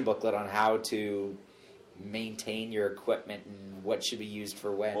instruction booklet on how to maintain your equipment and what should be used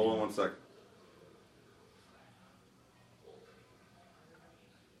for when. Hold on 1 second.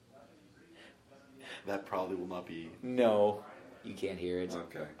 That probably will not be. No, you can't hear it.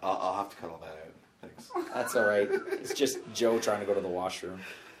 Okay. I'll have to cut all that out. Thanks. That's all right. It's just Joe trying to go to the washroom.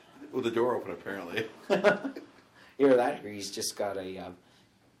 With the door open, apparently. Hear that? Or he's just got a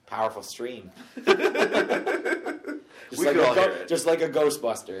powerful stream. We could all hear it. Just like a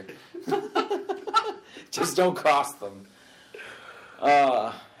Ghostbuster. Just don't cross them.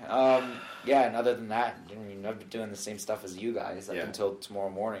 Yeah, and other than that, I've been doing the same stuff as you guys up Yeah. until tomorrow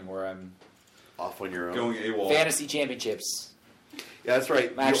morning, where I'm Off on your own. Going AWOL. fantasy championships. Yeah, that's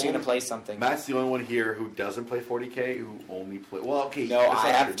right. I'm actually going to play something. Matt's the only one here who doesn't play 40K, who only play. Well, okay. No, that's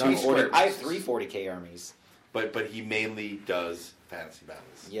I not have true. two Not 40. true. I have 3 40K armies. But he mainly does fantasy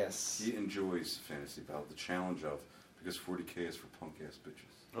battles. Yes. He enjoys fantasy battle, the challenge of, because 40K is for punk ass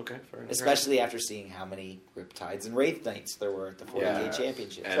bitches. Okay, fair enough. Especially after seeing how many Riptides and Wraith Knights there were at the 40K Yeah.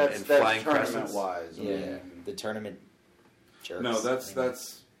 championships. And That's flying tournament crescents. wise. I Yeah, mean, the tournament jerks. No, that's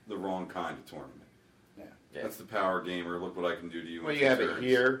the wrong kind of tournament. yeah. Yeah. That's the power gamer. Look what I can do to you. Well, in you have 2 it turns.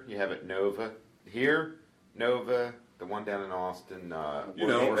 here. You have it Nova. Here, Nova. The one down in Austin. You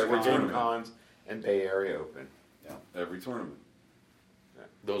know, World every Game tournament. Cons and Bay Area Open. Every tournament.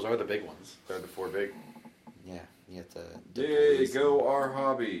 Those are the big ones. They're the 4 big. Yeah, you have to. There you go, our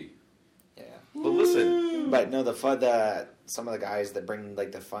hobby. Yeah. But listen, But no, some of the guys that bring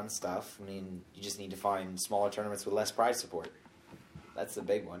like the fun stuff. I mean, you just need to find smaller tournaments with less prize support. That's the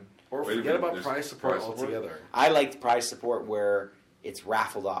big one. or Wait a forget minute, about there's prize support prize support? altogether. I like the prize support where it's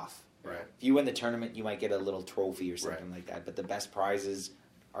raffled off. Right. If you win the tournament, you might get a little trophy or something like that. But the best prizes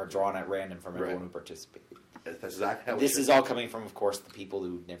are drawn at random from everyone Right. who participated. That's exactly how This it is all coming from, of course, the people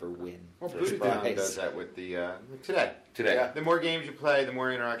who never win. Well, first Budokan prize. does that with the today. Today. Yeah, the more games you play, the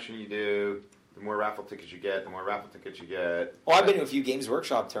more interaction you do. The more raffle tickets you get, the more raffle tickets you get. Well, I've been to a few Games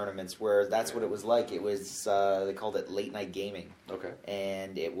Workshop tournaments where that's what it was like. It was they called it late night gaming. Okay.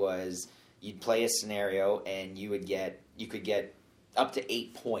 And it was you'd play a scenario and you could get up to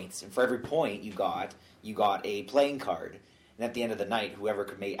 8 points, and for every point you got a playing card. And at the end of the night,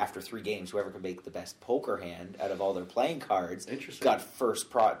 after 3 games, whoever could make the best poker hand out of all their playing cards got first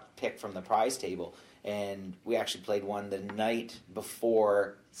pick from the prize table. And we actually played one the night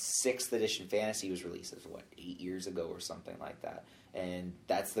before 6th edition Fantasy was released. It was, 8 years ago or something like that. And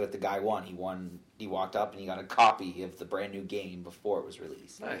that's what the guy won. He walked up and he got a copy of the brand new game before it was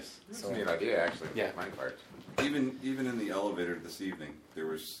released. Nice. That's a neat idea, actually. Yeah. My cards. Even in the elevator this evening, there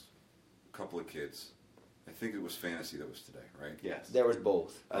was a couple of kids. I think it was Fantasy that was today, right? Yes. There was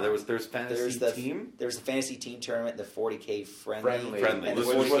both. There's fantasy team. There's the fantasy team tournament, the 40K friendly. And the this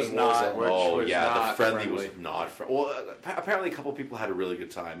 40K was not. Warzone. The friendly was not. Well, apparently a couple of people had a really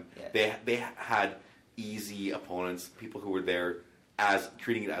good time. Yeah. They had easy opponents, people who were there as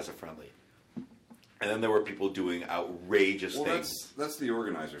treating it as a friendly, and then there were people doing outrageous things. That's the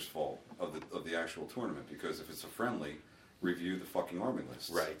organizer's fault of the actual tournament, because if it's a friendly, review the fucking army lists.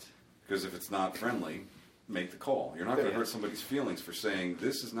 Right. Because if it's not friendly, make the call. You're not going to hurt somebody's feelings for saying,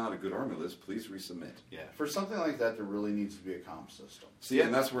 this is not a good army list, please resubmit. Yeah. For something like that, there really needs to be a comp system. See,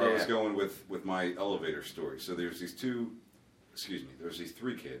 and that's where I was going with my elevator story. So there's these 3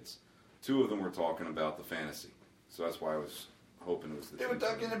 kids. 2 of them were talking about the fantasy. So that's why I was hoping it was the They were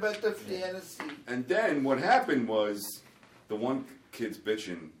talking about the fantasy. And then what happened was the one kid's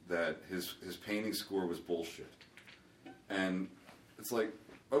bitching that his painting score was bullshit. And it's like,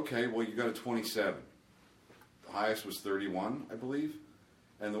 okay, well, you got a 27. The highest was 31, I believe.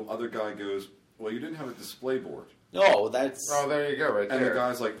 And the other guy goes, well, you didn't have a display board. No, that's... Oh, there you go, right there. And the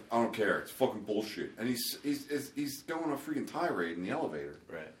guy's like, I don't care. It's fucking bullshit. And he's going on a freaking tirade in the elevator.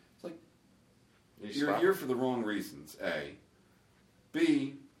 Right. It's like, you're here for the wrong reasons, A.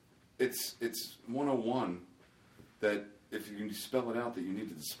 B, it's 101 that if you can spell it out that you need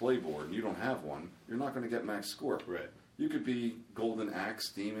a display board and you don't have one, you're not going to get max score. Right. You could be Golden Axe,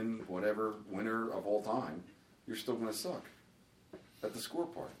 Demon, whatever, winner of all time. You're still going to suck at the score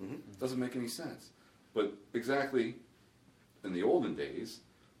part. Mm-hmm. Doesn't make any sense. But exactly in the olden days,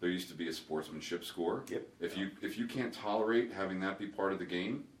 there used to be a sportsmanship score. Yep. If you can't tolerate having that be part of the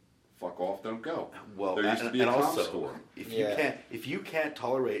game, fuck off, don't go. Well, there used to be a comp score. If you can't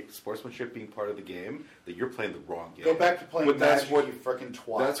tolerate sportsmanship being part of the game, then you're playing the wrong game. Go back to playing But that's Magic, what- you frickin'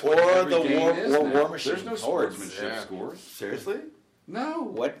 twat. That's what Or every the game War- is War- now. War Machine There's no Hordes. sportsmanship Yeah. scores. Seriously? No.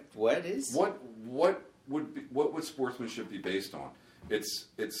 What is? What would sportsmanship be based on?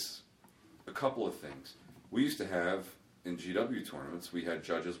 It's a couple of things. We used to have in GW tournaments, we had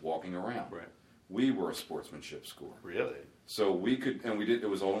judges walking around. Right. We were a sportsmanship score. Really? So we could, and we did. It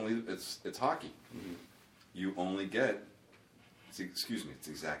was only it's hockey. Mm-hmm. You only get. It's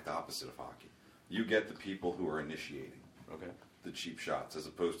the exact opposite of hockey. You get the people who are initiating Okay. the cheap shots, as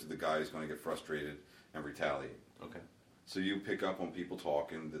opposed to the guy who's going to get frustrated and retaliate. Okay. So you pick up on people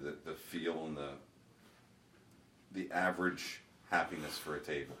talking, the feel and the average happifness for a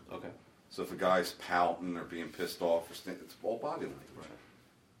table. Okay. So if a guy's pouting or being pissed off, it's all body language. Right.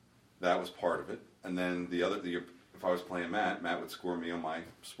 That was part of it, and then if I was playing Matt would score me on my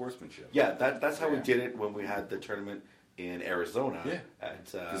sportsmanship. Yeah, that's how we did it when we had the tournament in Arizona. Yeah. At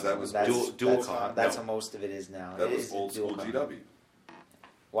that was DualCon. That's how most of it is now. That It was is old school DualCon. GW.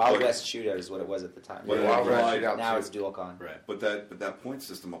 Wild But- West Shootout is what it was at the time. But it Wild West applied- Shootout Now too. it's DualCon. Right. But that point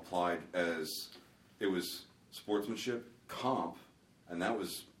system applied as it was sportsmanship, comp, and that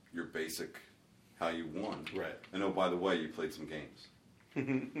was your basic how you won. Right. And oh, by the way, you played some games.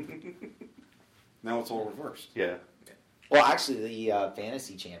 Now it's all reversed. Yeah. Well, actually, the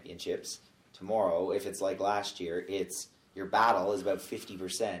fantasy championships tomorrow, if it's like last year, it's your battle is about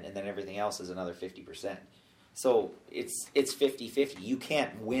 50%, and then everything else is another 50%. So it's 50-50. You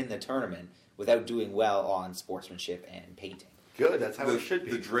can't win the tournament without doing well on sportsmanship and painting. Good. That's how it should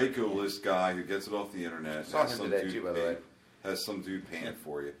be. The Draco list guy who gets it off the internet Saw him today too, by the way. has some dude paint it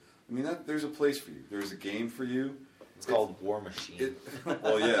for you. I mean, there's a place for you. There's a game for you. It's called War Machine.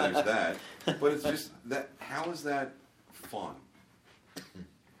 Well, yeah, there's that. But it's just that. How is that fun?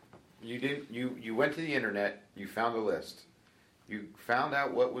 You went to the internet. You found a list. You found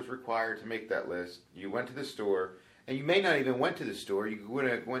out what was required to make that list. You went to the store, and you may not even went to the store. You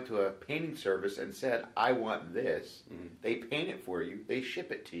went to a painting service and said, "I want this." Mm-hmm. They paint it for you. They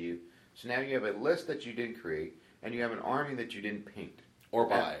ship it to you. So now you have a list that you didn't create, and you have an army that you didn't paint Or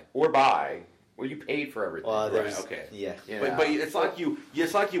buy. Well, you paid for everything. Well, Right, there's okay. yeah. Yeah. But it's like you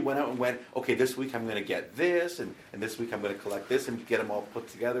went out and went, okay, this week I'm going to get this, and this week I'm going to collect this and get them all put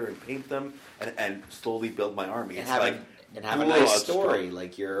together and paint them and slowly build my army. And It's have, like have a broad nice story. stroke.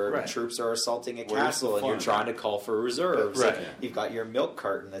 Like your Right. troops are assaulting a Where's the castle and you're fun? trying to call for reserves. Right. Like, you've got your milk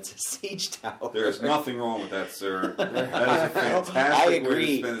carton that's a siege tower. There's nothing wrong with that, sir. That is a fantastic I way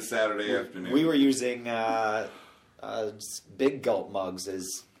agree. to spend a Saturday afternoon. We were using big gulp mugs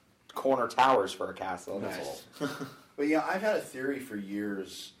as corner towers for a castle. Nice. But yeah, I've had a theory for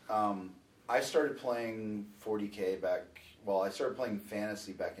years. I started playing 40K back. Well, I started playing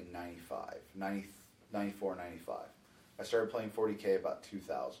fantasy back in 94, 95. I started playing 40K about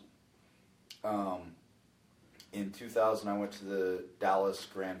 2000. In 2000, I went to the Dallas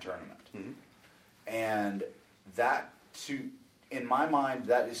Grand Tournament, and that, in my mind,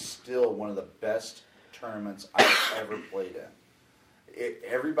 that is still one of the best tournaments I've ever played in.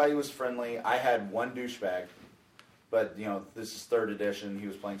 Everybody was friendly. I had one douchebag, but this is 3rd edition. He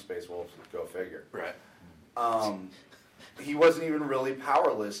was playing Space Wolves. Go figure. Right. He wasn't even really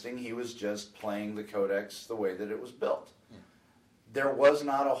power listing. He was just playing the codex the way that it was built. There was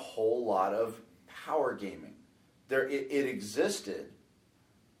not a whole lot of power gaming. It existed,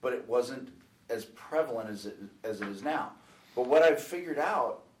 but it wasn't as prevalent as it is now. But what I've figured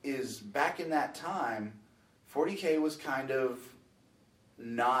out is back in that time, 40K was kind of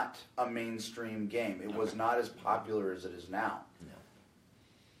not a mainstream game. It was not as popular as it is now. No.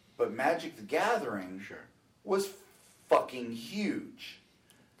 But Magic the Gathering was fucking huge.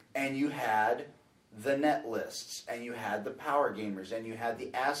 And you had the net lists, and you had the power gamers, and you had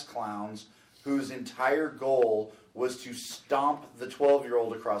the ass clowns whose entire goal was to stomp the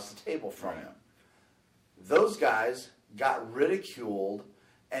 12-year-old across the table from him. Those guys got ridiculed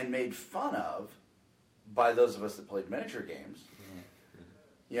and made fun of by those of us that played miniature games.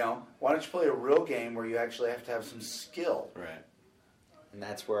 Why don't you play a real game where you actually have to have some skill? Right. And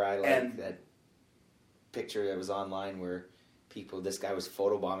that's where I like that picture that was online where this guy was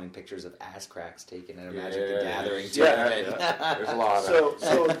photobombing pictures of ass cracks taken at a Magic the Gathering tournament. There's a lot of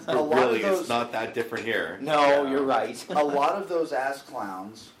So a lot Really, of those, it's not that different here. No, you're right. a lot of those ass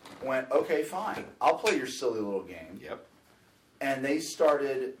clowns went, okay, fine, I'll play your silly little game. Yep. And they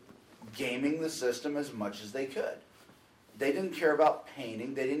started gaming the system as much as they could. They didn't care about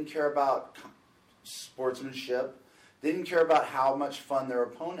painting. They didn't care about sportsmanship. They didn't care about how much fun their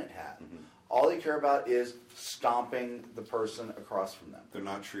opponent had. All they care about is stomping the person across from them. They're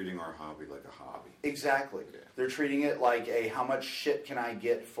not treating our hobby like a hobby. Exactly. Yeah. They're treating it like how much shit can I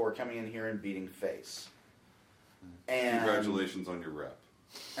get for coming in here and beating face? And Congratulations on your rep.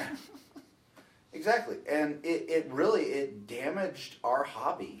 Exactly. And it really damaged our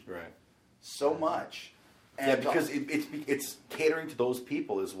hobby Right. so much. And Yeah, because it's catering to those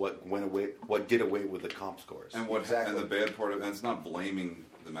people is what went away, what did away with the comp scores. And Exactly. and the bad part of it, and it's not blaming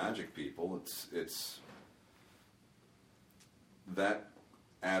the Magic people. It's that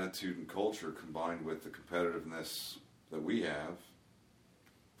attitude and culture combined with the competitiveness that we have.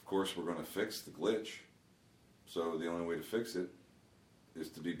 Of course, we're going to fix the glitch. So the only way to fix it is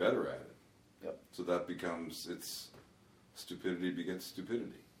to be better at it. Yep. So that becomes stupidity begets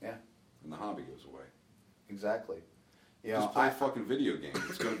stupidity. Yeah. And the hobby goes away. Exactly. Just play a fucking video game.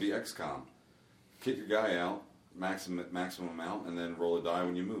 It's going to be XCOM. Kick your guy out, maximum amount, and then roll a die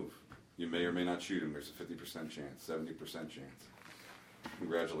when you move. You may or may not shoot him. There's a 50% chance, 70% chance.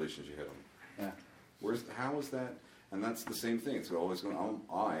 Congratulations, you hit him. Yeah. How is that? And that's the same thing. It's always going.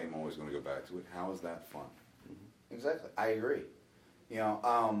 I'm always going to go back to it. How is that fun? Exactly. I agree.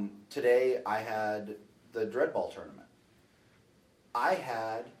 Today I had the Dreadball tournament. I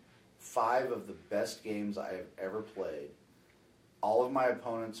had 5 of the best games I have ever played. All of my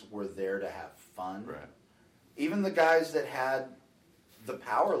opponents were there to have fun. Right. Even the guys that had the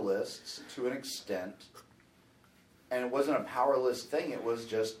power lists to an extent, and it wasn't a power list thing, it was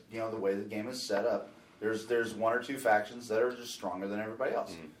just, the way the game is set up. There's 1 or 2 factions that are just stronger than everybody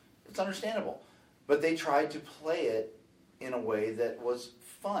else. It's understandable. But they tried to play it in a way that was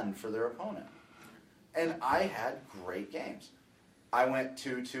fun for their opponent. And I had great games. I went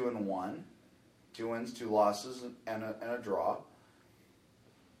 2-2-1, 2 wins, 2 losses, and a draw.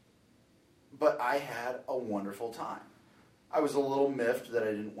 But I had a wonderful time. I was a little miffed that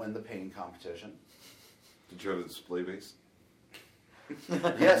I didn't win the painting competition. Did you have a display base?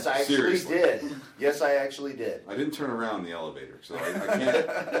 Yes, I actually Seriously. did. Yes, I actually did. I didn't turn around in the elevator, so I can't.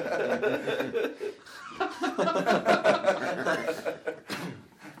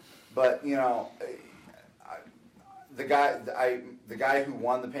 But the guy who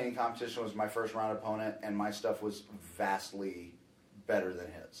won the painting competition was my first round opponent, and my stuff was vastly better than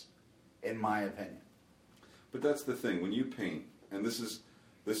his. in my opinion. But that's the thing. When you paint, and this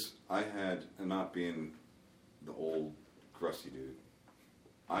I had, and not being the old crusty dude,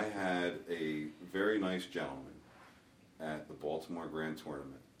 I had a very nice gentleman at the Baltimore Grand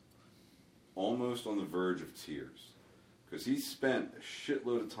Tournament, almost on the verge of tears, because he spent a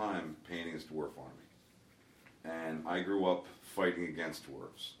shitload of time painting his dwarf army. And I grew up fighting against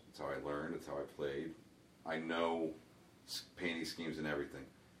dwarves. That's how I learned. That's how I played. I know painting schemes and everything.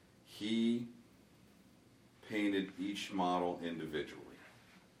 He painted each model individually,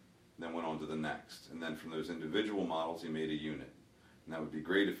 then went on to the next. And then from those individual models, he made a unit. And that would be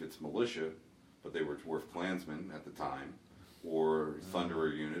great if it's militia, but they were dwarf clansmen at the time, or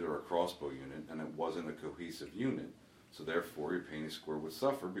thunderer unit, or a crossbow unit, and it wasn't a cohesive unit. So therefore, your painting score would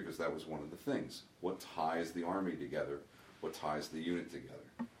suffer, because that was one of the things. What ties the army together? What ties the unit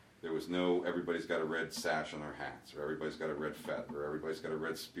together? There was no, everybody's got a red sash on their hats, or everybody's got a red feather, or everybody's got a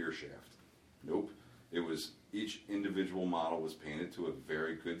red spear shaft. Nope. It was, each individual model was painted to a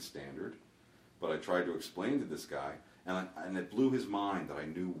very good standard, but I tried to explain to this guy, and it blew his mind that I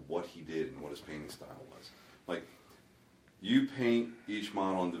knew what he did and what his painting style was. Like, you paint each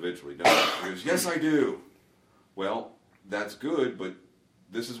model individually, don't you? He goes, yes, I do. Well, that's good, but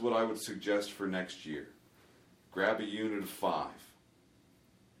this is what I would suggest for next year. Grab a unit of 5.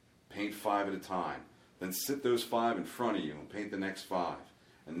 Paint 5 at a time. Then sit those 5 in front of you and paint the next 5.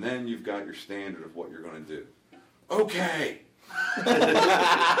 And then you've got your standard of what you're going to do. Okay!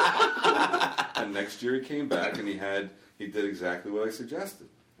 And next year he came back and he did exactly what I suggested.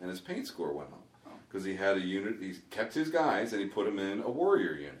 And his paint score went up. Because he had a unit, he kept his guys and he put them in a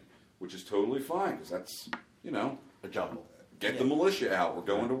warrior unit. Which is totally fine, because that's, a jumble. Get the militia out, we're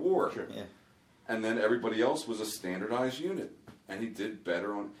going to war. Sure. Yeah. And then everybody else was a standardized unit. And he did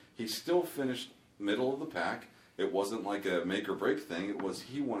better he still finished middle of the pack. It wasn't like a make or break thing. It was,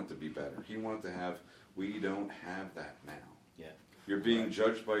 he wanted to be better. He wanted to have, we don't have that now. Yeah. You're being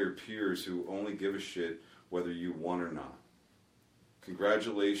judged by your peers who only give a shit whether you won or not.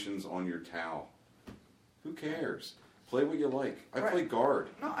 Congratulations on your towel. Who cares? Play what you like. I play guard.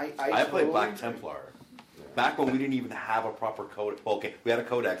 No, I I played totally Black agree. Templar. Back when we didn't even have a proper code. Well, okay, we had a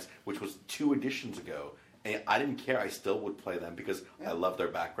codex, which was 2 editions ago, and I didn't care. I still would play them because I love their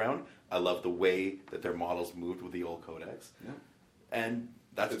background. I love the way that their models moved with the old codex. Yeah. And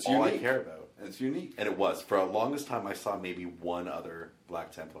that's It's all unique. I care about. It's unique. And it was. For the longest time, I saw maybe one other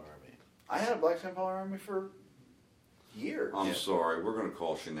Black Templar army. I had a Black Templar army for years. I'm sorry, we're going to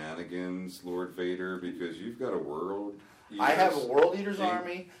call shenanigans Lord Vader because you've got a World Eaters. I have a World Eaters Thing.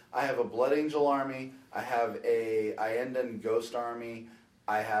 army. I have a Blood Angel army. I have a Iendan Ghost army.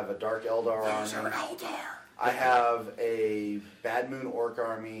 I have a Dark Eldar Those army. are Eldar. I have a Bad Moon Orc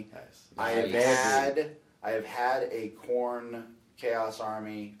army. Nice. I have had a Khorne Chaos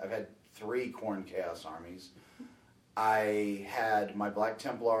army. I've had 3 Khorne Chaos armies. I had my Black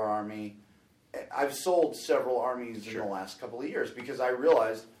Templar army. I've sold several armies in the last couple of years because I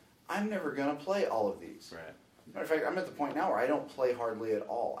realized I'm never going to play all of these. Right. Matter of fact, I'm at the point now where I don't play hardly at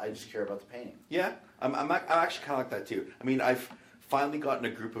all. I just care about the painting. Yeah, I'm actually kind of like that too. I mean, I've finally gotten a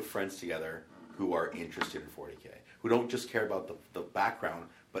group of friends together who are interested in 40K, who don't just care about the background,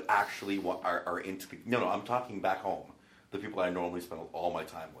 but actually are into the... No, I'm talking back home. The people I normally spend all my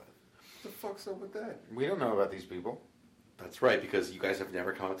time with. What the fuck's up with that? We don't know about these people. That's right, because you guys have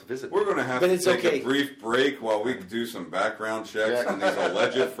never come out to visit. We're going to have But to it's take okay. a brief break while we do some background checks on these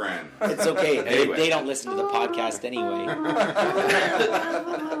alleged friends. It's okay. Anyway. They don't listen to the podcast anyway.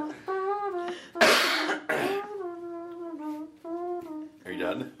 Are you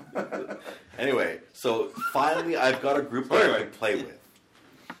done? Anyway, so finally I've got a group that I can play with.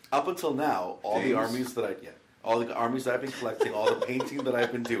 Up until now, all the armies that I've been collecting, all the painting that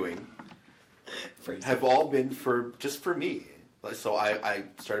I've been doing, have all been for me. So I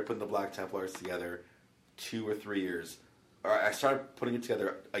started putting the Black Templars together 2 or 3 years. Or I started putting it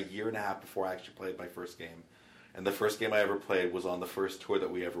together a year and a half before I actually played my first game. And the first game I ever played was on the first tour that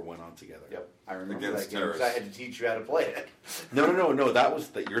we ever went on together. Yep, I remember Against that game because I terrorists. had to teach you how to play it. No. That was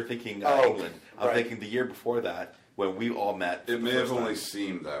you're thinking England. I'm right. thinking the year before that when we all met. for It the may have first only time.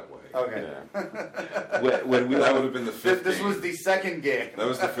 seemed that way. Okay. when we That would have been the 5th This game. was the second game. That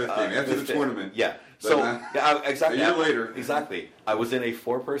was the 5th game. After the tournament. Yeah. But So now- exactly. a year later. Exactly. I was in a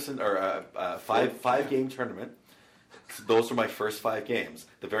 4-person or a five game tournament. So those were my first 5 games.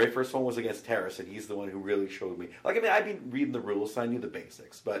 The very first one was against Terrace, and he's the one who really showed me. I've been reading the rules, so I knew the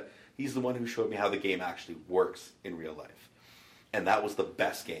basics, but he's the one who showed me how the game actually works in real life, and that was the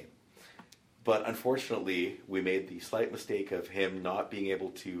best game. But unfortunately, we made the slight mistake of him not being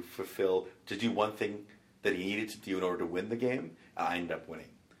able to do one thing that he needed to do in order to win the game. I ended up winning.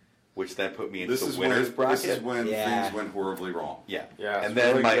 which then put me into This the is winners when bracket. this is when Yeah. things went horribly wrong. Yeah. Yeah, And it's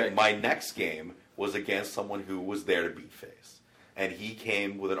then really my great. next game was against someone who was there to beat FaZe. And he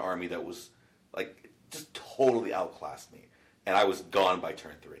came with an army that was, like, just totally outclassed me. And I was gone by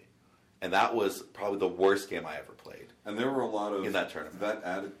turn 3. And that was probably the worst game I ever played. And there were a lot of In that tournament.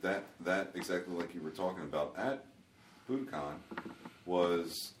 That exactly like you were talking about at Budokan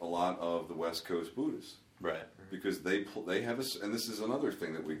was a lot of the West Coast Buddhists. Right. Because they have and this is another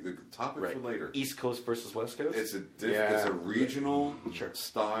thing that the topic Right. for later. East Coast versus West Coast? It's Yeah. it's a regional Sure.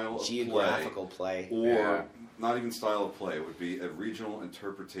 style of Geographical play, play. or Yeah. not even style of play. It would be a regional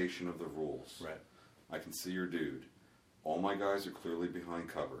interpretation of the rules. Right. I can see your dude. All my guys are clearly behind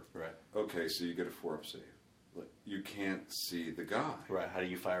cover. Right. Okay, so you get a 4-up save. Look, you can't see the guy. Right. How do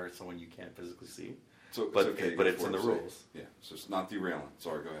you fire at someone you can't physically see? So, But- it's okay, you but get a it's in the 4-up save. rules. Yeah, so it's not derailing.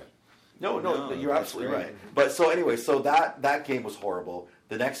 Sorry, go ahead. No, No, you're that's absolutely right. right. But so anyway, so that game was horrible.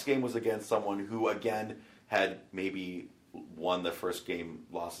 The next game was against someone who again had maybe won the first game,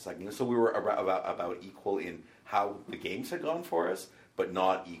 lost the second game. So we were about equal in how the games had gone for us, but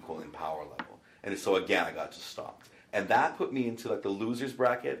not equal in power level. And so again, I got just stopped, and that put me into like the losers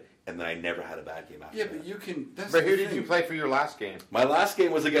bracket. And then I never had a bad game after. Yeah, that. but you can. That's But the who did thing. you play for your last game? My last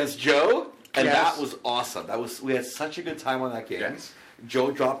game was against Joe, and Yes. that was awesome. We had such a good time on that game. Yes.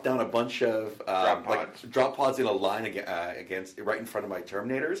 Joe dropped down a bunch of Drop pods. drop pods in a line against right in front of my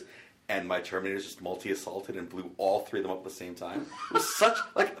Terminators, and my Terminators just multi-assaulted and blew all 3 of them up at the same time. It was such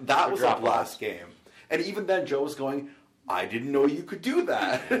like that was a drop blast game. And even then, Joe was going, "I didn't know you could do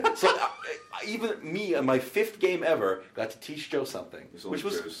that." So even me, on my 5th game ever, got to teach Joe something, It was only which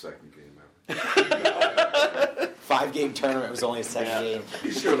was Joe's second game out. 5-game tournament was only a second game.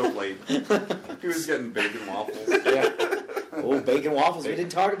 He showed up late. He was getting bacon waffles. Yeah. Oh, bacon waffles. We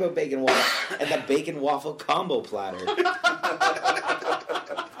didn't talk about bacon waffles and the bacon waffle combo platter.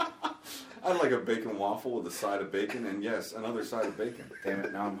 I'd like a bacon waffle with a side of bacon, and yes, another side of bacon. Damn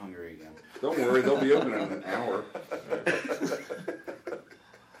it, now I'm hungry again. Don't worry, they'll be open in an hour.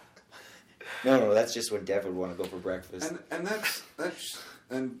 No, that's just when Dev would want to go for breakfast. And that's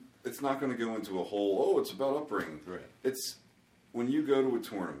and it's not going to go into a whole. Oh, it's about upbringing. Right. It's when you go to a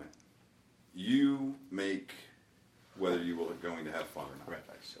tournament, you make whether you are going to have fun or not. Right.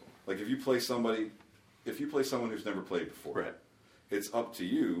 Like if you play someone who's never played before, right. It's up to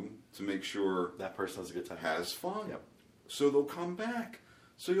you to make sure That person has a good time. has fun. Yep. So they'll come back.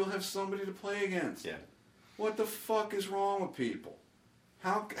 So you'll have somebody to play against. Yeah. What the fuck is wrong with people?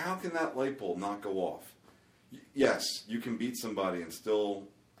 How can that light bulb not go off? Yes, you can beat somebody and still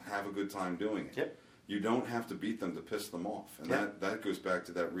have a good time doing it. Yep. You don't have to beat them to piss them off. And Yep. that goes back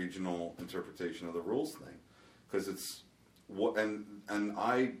to that regional interpretation of the rules thing. Because it's what and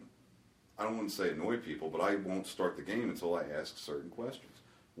I don't want to say annoy people, but I won't start the game until I ask certain questions.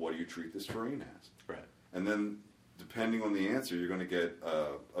 What do you treat this terrain as? Right. And then, depending on the answer, you're going to get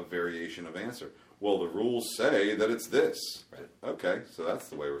a variation of answer. Well, the rules say that it's this. Right. Okay, so that's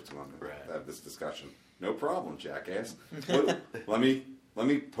the way we're going Right. to have this discussion. No problem, jackass. let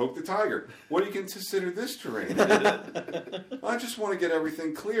me poke the tiger. What do you consider this terrain? I just want to get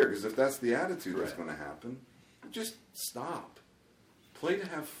everything clear, because if that's the attitude that's Right. going to happen, just stop. Play to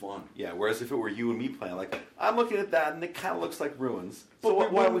have fun. Yeah, whereas if it were you and me playing, like, I'm looking at that and it kind of looks like ruins. So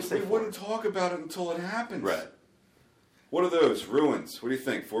But why don't we we say four? wouldn't talk about it until it happens. Right. What are those? Ruins. What do you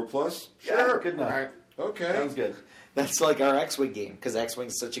think? 4+? Yeah, good enough. All right. Okay. Sounds good. That's like our X-Wing game, because X-Wing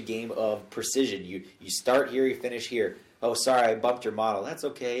is such a game of precision. You start here, you finish here. Oh, sorry, I bumped your model. That's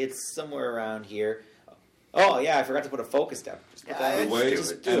okay. It's somewhere around here. Oh, yeah, I forgot to put a focus down. Just put that Yeah, in. wait,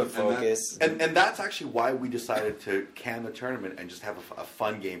 Just do and a that- focus. And that's actually why we decided to can the tournament and just have a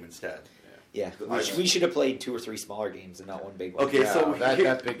fun game instead. Yeah, I- we should have played 2 or 3 smaller games and not one big one. Okay, Yeah, so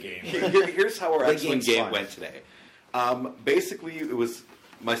that big game. Here's how our Big X-Wing game's game fun. went today. Basically, it was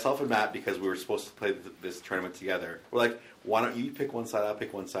myself and Matt, because we were supposed to play this tournament together. We're like, why don't you pick one side, I'll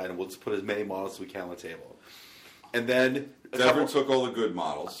pick one side, and we'll just put as many models as we can on the table. And then Devin took all the good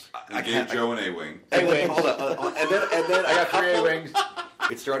models and I gave can't- Joe an A-wing. And then, hold on, and then I got 3 A-wings.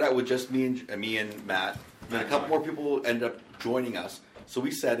 It started out with just me and Matt. And then a couple more people ended up joining us. So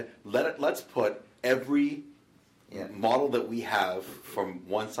we said, let's put every model that we have from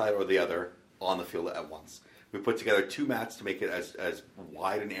one side or the other on the field at once. We put together 2 mats to make it as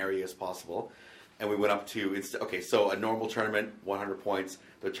wide an area as possible. And we went up to, so a normal tournament, 100 points.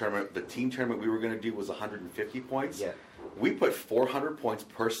 The team tournament we were going to do was 150 points. Yeah. We put 400 points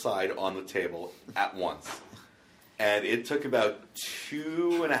per side on the table at once. And it took about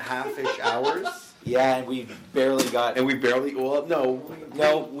 2.5-ish hours. Yeah, and we barely got... And we barely,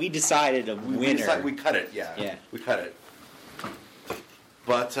 No, we decided a winner. We cut it, yeah. Yeah. We cut it.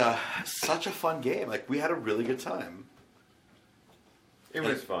 But such a fun game. Like, we had a really good time. It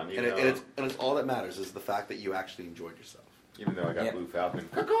was fun. And it's all that matters is the fact that you actually enjoyed yourself. Even though I got Blue Falcon.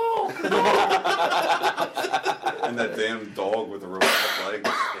 And that damn dog with the robotic legs.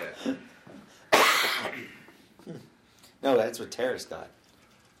 Yeah. No, that's what Terrace got.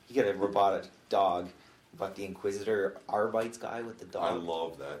 He got a robotic dog, but the Inquisitor Arbites guy with the dog. I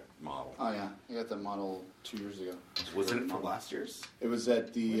love that model. Oh yeah, I got that model 2 years ago. Wasn't it from last year's? It was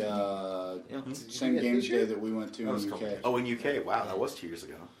at the same games day that we went to That was in a UK. couple- Oh, in UK. Wow, that was 2 years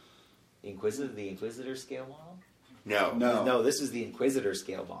ago. The Inquisitor scale model? No. No, this is the Inquisitor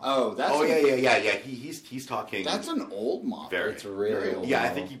scale model. Oh, that's Yeah. He's talking. That's an old model. Very. It's really old. Yeah, I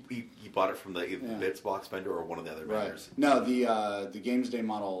think he bought it from the Bits box vendor or one of the other Right. vendors. No, the Games Day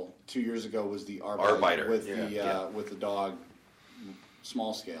model 2 years ago was the Arbiter. with Yeah. with the dog,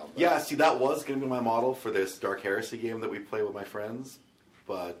 small scale. But Yeah, see, that was going to be my model for this Dark Heresy game that we play with my friends,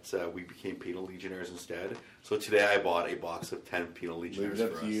 but we became Penal Legionnaires instead. So today I bought a box of 10 Penal Legionnaires Leave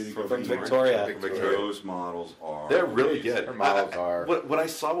it up for to you us. to go From figure it. Victoria. Those models are. They're really amazing. good. Their models are. When I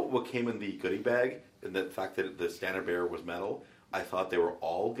saw what came in the goodie bag, and the fact that the standard bearer was metal, I thought they were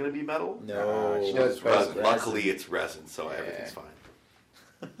all going to be metal. No. She does But resin. luckily it's resin, so everything's fine.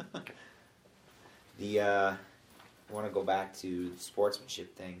 I want to go back to the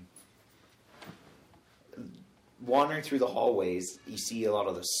sportsmanship thing. Wandering through the hallways, you see a lot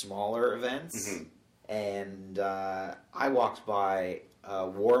of the smaller events, Mhm. and I walked by a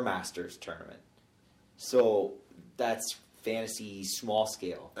War Masters tournament. So that's fantasy small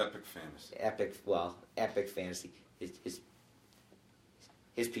scale. Epic fantasy. Epic fantasy.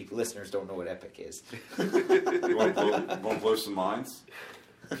 His listeners don't know what epic is. You want to blow some minds?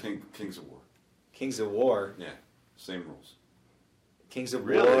 Kings of War. Kings of War. Yeah, same rules. Kings of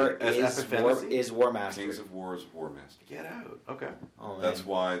Really? War As Epic Fantasy? is War Master. Kings of War is War Master. Get out. Okay. Oh, man. That's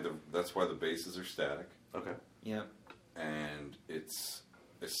why the bases are static, Okay. Yeah. and it's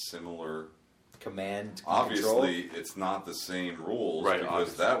a similar. Command Obviously, it's not the same rules, Right, because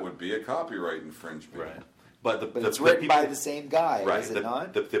obviously. that would be a copyright infringement. Right. But But it's written people, by the same guy, right, is it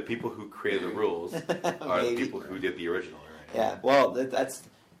not? The people who created the rules are the Maybe. people who did the original, right? Yeah. Well, that's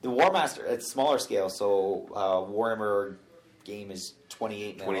the War Master. It's smaller scale, so Warhammer game is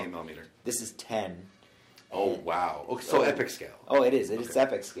 28 mil. 28 millimeter. This is 10. Oh, wow. Okay, so epic scale. Oh, it is. It's Okay.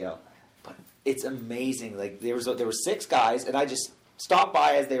 epic scale, but it's amazing. Like there were 6 guys, and I just stopped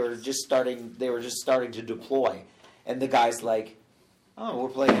by as they were just starting. They were just starting to deploy, and the guy's like, "Oh, we're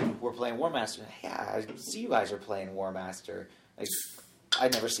playing War Master." Yeah, I see you guys are playing War Master. Like, I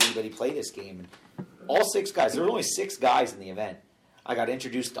never see anybody play this game. And all 6 guys. There were only 6 guys in the event. I got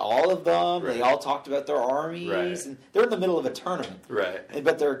introduced to all of them. Right. They all talked about their armies, Right. and they're in the middle of a tournament. Right.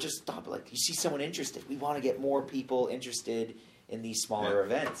 But they're just stopped. Like, you see someone interested. We want to get more people interested in these smaller Yeah.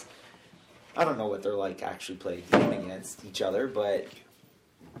 events. I don't know what they're like actually playing game against each other, but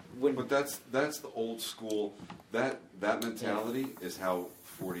when But that's the old school. That mentality is how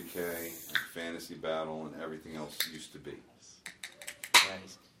 40K and Fantasy Battle and everything else used to be.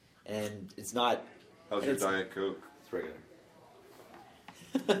 Right. And it's not How's your It's- Diet Coke? It's regular.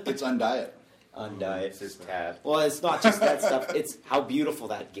 It's undiet. undiet. It's his tab. Well, it's not just that stuff. It's how beautiful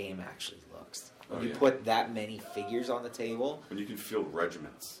that game actually looks. When Oh, you yeah. put that many figures on the table. When you can field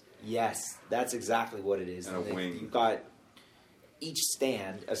regiments. Yes, that's exactly what it is. And a then wing. You've got each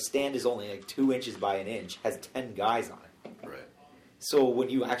stand. A stand is only like 2 inches by an inch. Has 10 guys on it. Right. So when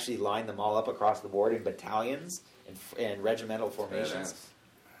you actually line them all up across the board in battalions and regimental formations, Badass.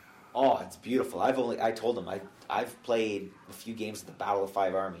 oh, it's beautiful. I told them I've played a few games of the Battle of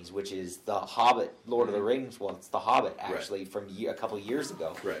Five Armies, which is the Hobbit, Lord of the Rings. Well, it's the Hobbit actually from a couple of years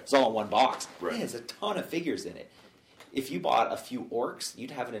ago. Right. It's all in one box. Right. Man, there's a ton of figures in it. If you bought a few orcs,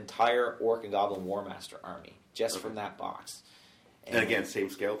 you'd have an entire orc and goblin War Master army just from that box. And again, same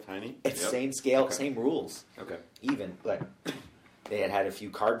scale, tiny? it's Yep. same scale, Okay. same rules. Okay. Even, but they had a few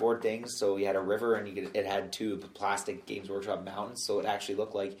cardboard things, so you had a river, and it had 2 plastic Games Workshop mountains, so it actually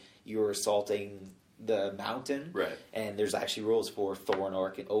looked like you were assaulting the mountain. Right. And there's actually rules for Thorn,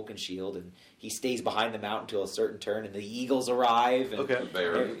 Oak, and Shield, and he stays behind the mountain till a certain turn, and the eagles arrive. And Okay. The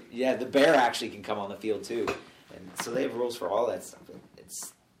bear. Yeah, the bear actually can come on the field too, and so they have rules for all that stuff.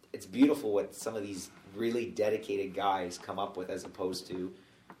 It's beautiful what some of these really dedicated guys come up with, as opposed to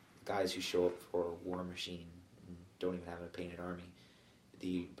guys who show up for War Machine and don't even have a painted army.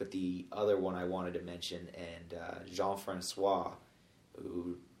 But the other one I wanted to mention, and Jean-Francois,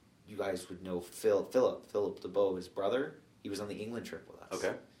 who you guys would know, Philip DeBow, his brother. He was on the England trip with us.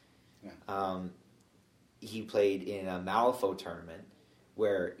 Okay. He played in a Malifaux tournament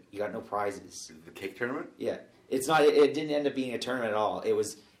where you got no prizes. The cake tournament? Yeah, It's not. It didn't end up being a tournament at all. It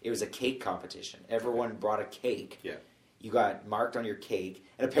was a cake competition. Everyone brought a cake. Yeah. You got marked on your cake,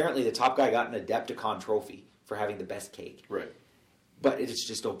 and apparently the top guy got an Adepticon trophy for having the best cake. Right. But it's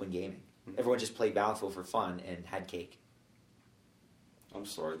just open gaming. Everyone just played Battlefield for fun and had cake. I'm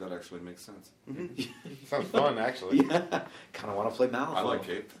sorry, that actually makes sense. Sounds fun, actually. Yeah. Kind of want to play Battlefield. I like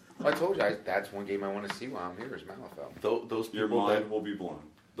cake. I told you, that's one game I want to see while I'm here is Malifaux. Those Your people mind that will be blown.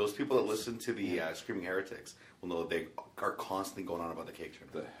 those people that listen to the Screaming Heretics will know that they are constantly going on about the cake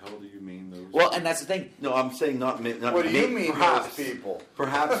tournament. The hell do you mean those? Well, and that's the thing. No, I'm saying not many. What do you mean, Perhaps those people?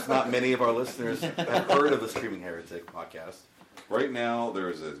 Perhaps not many of our listeners have heard of the Screaming Heretic podcast. Right now, there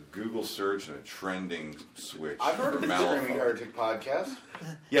is a Google search and a trending switch. I've heard for of the Malifaux. Screaming Heretic podcast.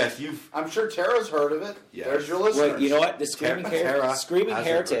 Yes, you've. I'm sure Tara's heard of it. Yes. There's your listeners. Well, you know what? The Screaming, Tara Screaming hasn't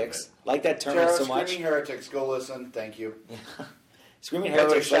heard of Heretics it. like that tournament Tara, so much. Screaming Heretics, go listen. Thank you. Screaming By the way,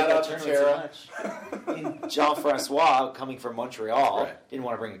 Heretics like shout that out to tournament so much. I mean, Jean-Francois, coming from Montreal, Right. didn't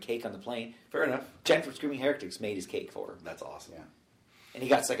want to bring a cake on the plane. Fair enough. Jen from Screaming Heretics made his cake for him, That's awesome. Yeah. and he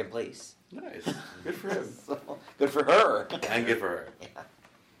got second place. Nice. Good for him. So, good for her. And good for her.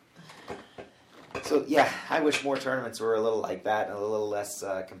 So yeah, I wish more tournaments were a little like that and a little less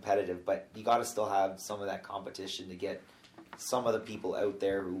competitive. But you got to still have some of that competition to get some of the people out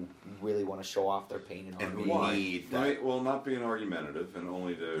there who really want to show off their paint and And hard we work. Why? need that. Right? Well, not being argumentative and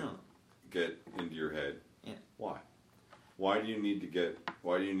only to No. get into your head. Yeah. Why? Why do you need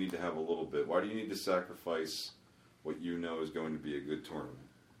to have a little bit? Why do you need to sacrifice what you know is going to be a good tournament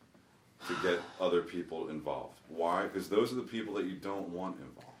to get other people involved? Why? Because those are the people that you don't want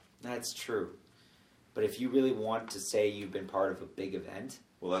involved. That's true. But if you really want to say you've been part of a big event,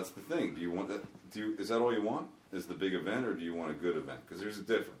 Well, that's the thing. Do you want that? Is that all you want? Is the big event, or do you want a good event? Because there's a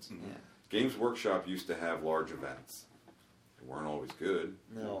difference. yeah. Games Workshop used to have large events. They weren't always good,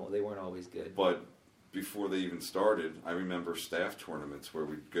 No, they weren't always good. but before they even started, I remember staff tournaments where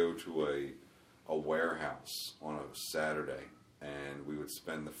we'd go to a warehouse on a Saturday, and we would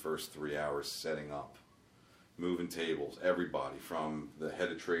spend the first 3 hours setting up, moving tables, everybody from the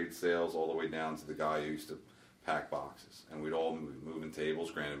head of trade sales all the way down to the guy who used to pack boxes, and we'd all move, moving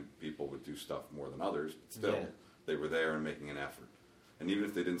tables. Granted, people would do stuff more than others, but still, Yeah. they were there and making an effort. And even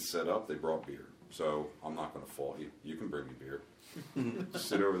if they didn't set up, they brought beer. So I'm not going to fault you. You can bring me beer.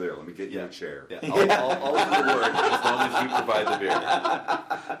 Sit over there. Let me get you a chair. Yeah, I'll do the work as long as you provide the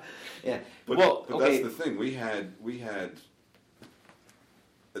beer. Yeah. But, well, but okay. that's the thing. We had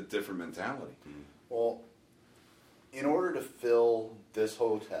a different mentality. Well, in order to fill this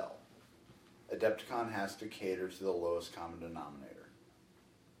hotel, Adepticon has to cater to the lowest common denominator.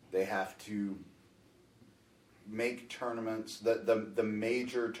 They have to make tournaments, the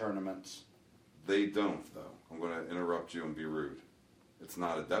major tournaments. They don't, though. I'm going to interrupt you and be rude. It's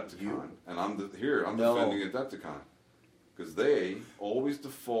not Adepticon, You? and I'm No. defending Adepticon because they always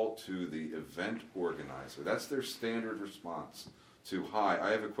default to the event organizer. That's their standard response to "Hi,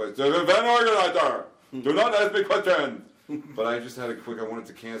 I have a question." Event organizer, do not ask me questions. But I just had a quick. I wanted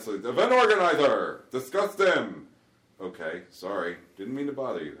to cancel it. Event organizer, discuss them. Okay, sorry, didn't mean to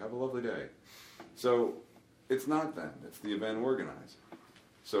bother you. Have a lovely day. So it's not them. It's the event organizer.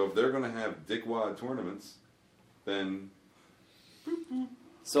 So if they're going to have dickwad tournaments, then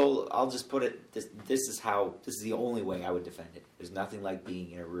So I'll just put it. This is the only way I would defend it. There's nothing like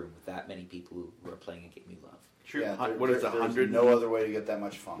being in a room with that many people who are playing a game you love. True. Yeah, What is it, there's 100? no other way to get that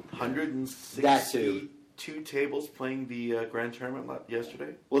much fun. 162 tables playing the grand tournament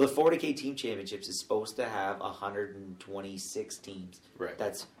yesterday? Well, the 40K Team Championships is supposed to have 126 teams. Right.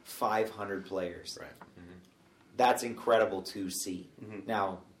 That's 500 players. Right. That's incredible to see. Mhm.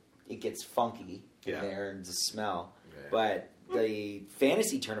 Now, it gets funky in Yeah. there and the smell. Yeah. But the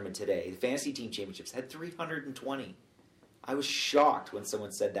fantasy tournament today, the fantasy team championships, had 320. I was shocked when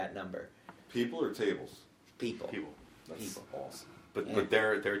someone said that number. people or tables. People. People. That's People. awesome. But Yeah. but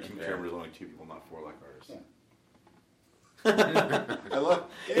their team Yeah. tournament was only 2 people, not 4 like ours. Yeah. I love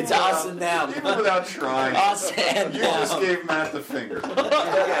It's us and them. Even without trying, Us and you just them. gave Matt the finger.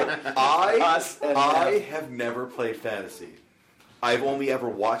 Us and I them. have never played fantasy. I've only ever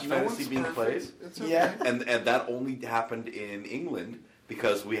watched fantasy being played, It's okay. Yeah. and that only happened in England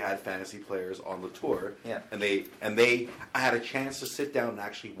because we had fantasy players on the tour. Yeah. And I had a chance to sit down and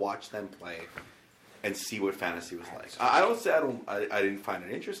actually watch them play, and see what fantasy was like. I don't say I didn't find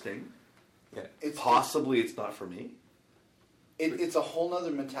it interesting. It's Possibly it's not for me. It's a whole nother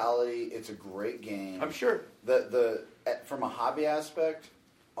mentality. It's a great game. I'm sure. From a hobby aspect,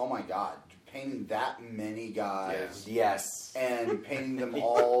 oh my god, painting that many guys Yes. and painting them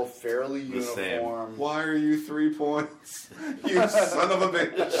all fairly The same. uniform. Why are you 3 points? You son of a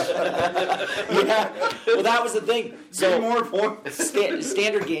bitch. Yeah. Well, that was the thing. So 2 more points.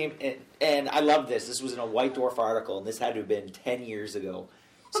 standard game, and I love this. This was in a White Dwarf article, and this had to have been 10 years ago.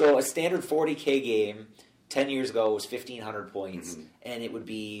 So a standard 40K game 10 years ago was 1,500 points, and it would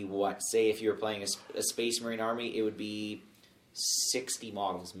be what? Say if you were playing a Space Marine army, it would be 60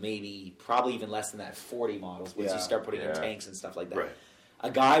 models, maybe, probably even less than that, 40 models once you start putting in tanks and stuff like that. Right.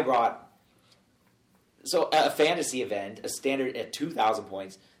 A guy brought, so a fantasy event, a standard at 2,000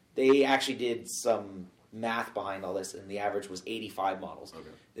 points, they actually did some math behind all this, and the average was 85 models. Okay.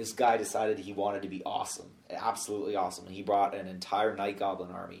 This guy decided he wanted to be awesome, absolutely awesome. He brought an entire Night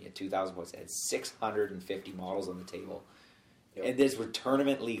Goblin army at 2,000 points. It had 650 models on the table. Yep. And these were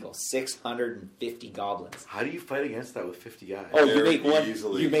tournament legal, 650 goblins. How do you fight against that with 50 guys? Oh, Very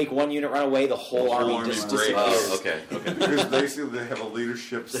you make one unit run away, the whole army just breaks. disappears. Oh, okay. Because basically they have a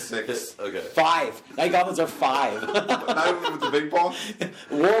leadership 6. Okay. 5. Night Goblins are 5. Not even with the big ball.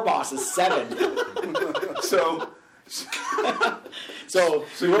 War Boss is 7. So So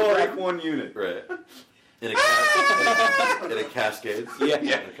you roll break like- one unit. Right. In a cascade? Yeah.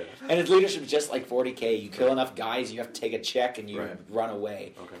 Okay. And its leadership is just like 40K. You kill enough guys, you have to take a check, and you Right. run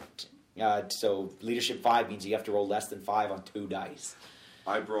away. Okay. So leadership 5 means you have to roll less than 5 on 2 dice.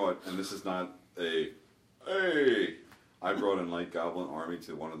 I brought, and this is not I brought a Night Goblin army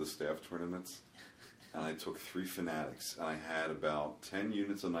to one of the staff tournaments, and I took 3 fanatics, and I had about 10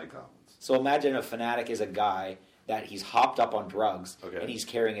 units of Night Goblins. So imagine a fanatic is a guy that he's hopped up on drugs, Okay. and he's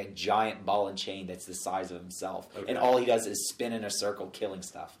carrying a giant ball and chain that's the size of himself, Okay. and all he does is spin in a circle, killing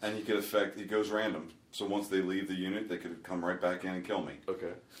stuff. And he goes random, so once they leave the unit, they could come right back in and kill me.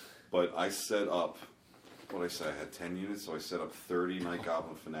 Okay. But I set up, I had 10 units, so I set up 30 Night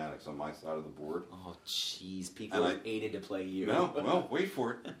Goblin fanatics on my side of the board. Oh, jeez, people And hated to play you. No, well, wait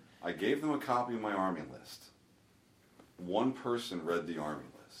for it. I gave them a copy of my army list. One person read the army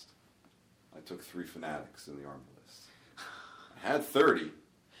list. I took 3 fanatics in the army list. I had 30.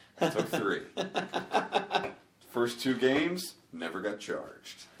 I took 3. First 2 games, never got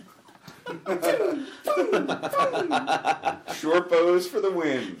charged. Short bows for the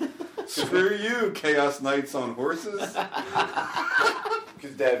win. Screw you, Chaos Knights on horses.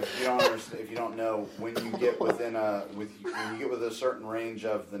 Because Dev, if you don't understand, if you don't know, when you get within when you get within a certain range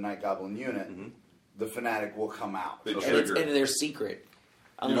of the Night Goblin unit, the fanatic will come out. They And, trigger. and they're secret.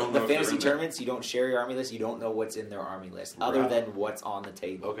 You don't know The if they're fantasy in there. tournaments, you don't share your army list. You don't know what's in their army list, other Right. than what's on the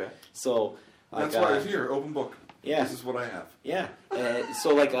table. Okay. So, like, That's why it's here, open book. yeah. This is what I have. Yeah.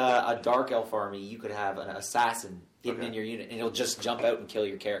 So, like a dark elf army, you could have an assassin hidden Okay. in your unit, and it'll just jump out and kill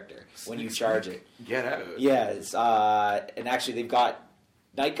your character when you charge it. Get out. Yeah. And actually, they've got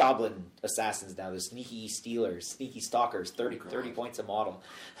Night Goblin assassins now. There's sneaky stealers, sneaky stalkers, 30 points a model.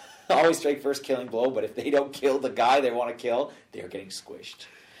 Always strike first killing blow, but if they don't kill the guy they want to kill, they're getting squished.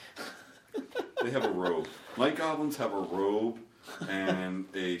 They have a robe. Night Goblins have a robe and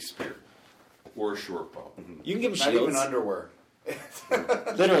a spear. Or a short bow. You can give them Not even shields. underwear.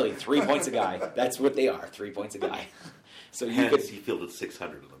 Literally, 3 points a guy. That's what they are, 3 points a guy. So you could... Hence, he fielded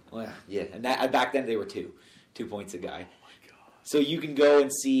 600 of them. Well, yeah, and back then they were 2 points a guy. So you can go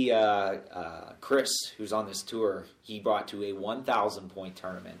and see Chris, who's on this tour. He brought to a 1,000 point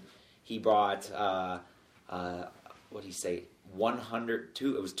tournament. He brought what did he say?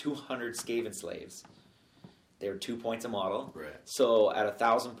 102. It was 200 Skaven slaves. They were 2 points a model. Right. So at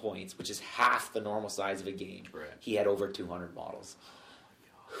 1,000 points, which is half the normal size of a game, Right. he had over 200 models.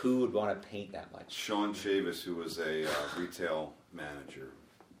 Who would want to paint that much? Sean Chavis, who was a retail manager,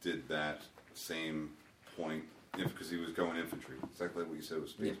 did that same point because he was going infantry. Exactly what you said with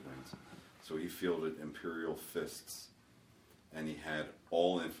Space Marines. So he fielded Imperial Fists, and he had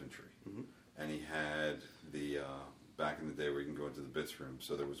all infantry. And he had the, back in the day where you can go into the bits room,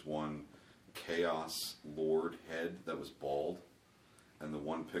 so there was one Chaos Lord head that was bald, and the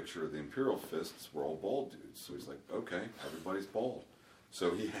one picture of the Imperial Fists were all bald dudes. So he's like, okay, everybody's bald.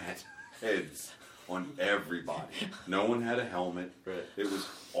 So he had heads on everybody. No one had a helmet. Right. It was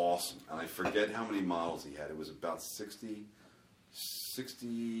awesome. And I forget how many models he had. It was about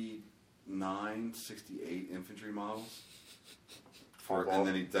 69, 68 infantry models. And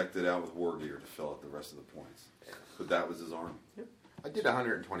then he decked it out with war gear to fill out the rest of the points. But that was his army. I did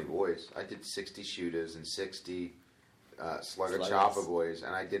 120 boys. I did 60 shooters and 60 slugger Sluggers. chopper boys,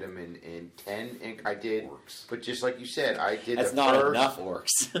 and I did them in 10. I did, Orcs. but just like you said, I did. That's the not first, enough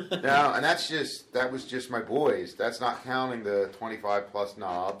orcs. No, and that was just my boys. That's not counting the 25 plus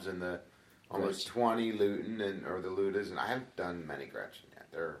knobs and the almost 20 Luton or the Ludas, and I haven't done many Gretchen yet.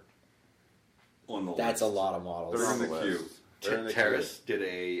 on the That's a list. lot of models. They're in the on the queue. list. They're in the Terrace did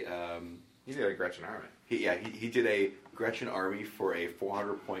a He did a Gretchen Army. he did a Gretchen Army for a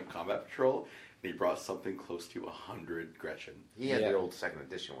 400-point combat patrol, and he brought something close to 100 Gretchen. He had Yeah. the old second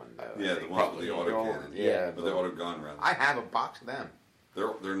edition one, though. I Yeah, the think. one with the autocannon. Yeah, Or the auto gun, rather. I have a box of them.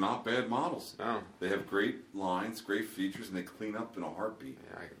 They're not bad models. No. They have great lines, great features, and they clean up in a heartbeat.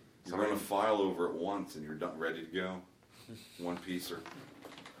 Yeah, You run a file over it once, and you're done, ready to go. One piecer.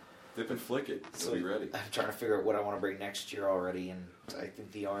 Dip and flick it. It'll be ready. I'm trying to figure out what I want to bring next year already, and I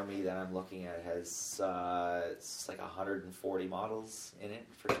think the army that I'm looking at has it's like 140 models in it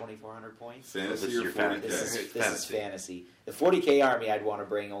for 2,400 points. Fantasy This is or your 40K? This is Fantasy. fantasy. The 40K army I'd want to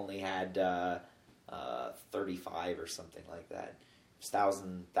bring only had 35 or something like that. It's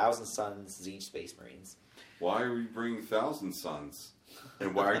 1,000 Suns, Zinch Space Marines. Why are we bringing Thousand Suns?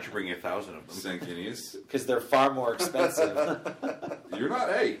 And why aren't you bringing 1,000 of them? Sanguinius? Because they're far more expensive. You're not.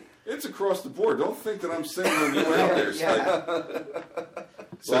 Hey, it's across the board. Don't think that I'm singling you out there.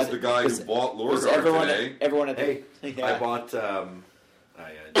 Says the guy who bought Lord today. Everyone at the, Hey, yeah. I bought.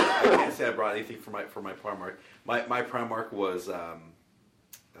 I can't say I brought anything for my Primark. My Primark was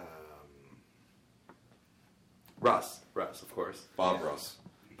Russ, of course. Bob Russ.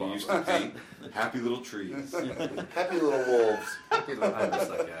 He used to paint happy little trees. Happy little wolves. I miss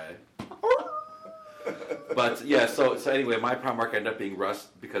that guy. But yeah, so anyway, my Primark ended up being Russ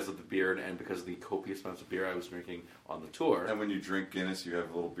because of the beard and because of the copious amounts of beer I was drinking on the tour. And when you drink Guinness, you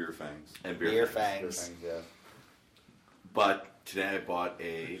have little beer fangs. And Beer fangs. Yeah. But today I bought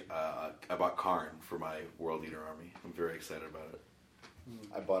I bought Karn for my World Eater army. I'm very excited about it.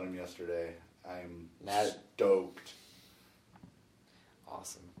 I bought him yesterday. I'm Mad- stoked.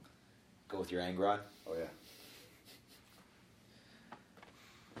 Awesome. Go with your Angron. Oh yeah.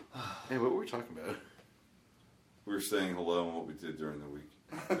 Hey, what were we talking about? We were saying hello and what we did during the week.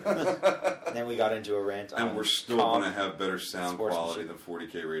 And then we got into a rant. And on we're still comp. going to have better sound quality than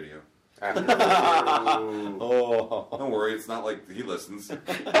 40K radio. Oh. Don't worry, it's not like he listens.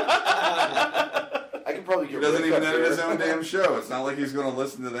 I can probably He get doesn't Rick even up edit here. his own damn show. It's not like he's going to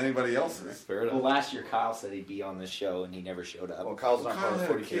listen to anybody else's. Fair enough. Well, last year Kyle said he'd be on the show, and he never showed up. Well, Kyle's not Kyle part of had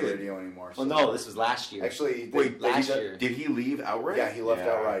a 40K kid. radio anymore. Well, so- no, this was last year. Actually, Wait, last did he, year. did he leave outright? yeah, he left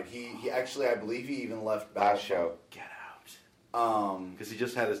Yeah. outright. He actually, I believe he even left Last Battlefront. show. Get out. Um, Because he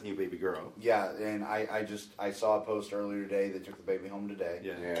just had his new baby girl. yeah, and I saw a post earlier today. They took the baby home today.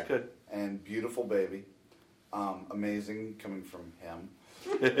 Yeah, Yeah. good. And beautiful baby, amazing coming from him.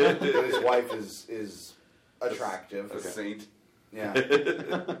 His wife is attractive. A saint. Yeah.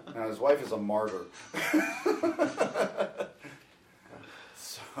 Now his wife is a martyr.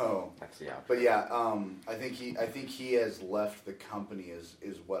 So, That's the opposite. but yeah, I think he has left the company is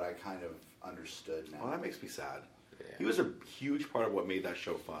what I kind of understood now. Well, that makes me sad. Yeah. He was a huge part of what made that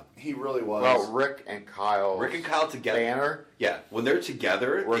show fun. He really was. Well, Rick and Kyle. Rick and Kyle together. Banner. Yeah, when they're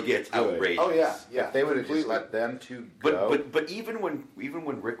together, Were it gets good. outrageous. Oh yeah, yeah. If they would have just completely. let them two go. But even when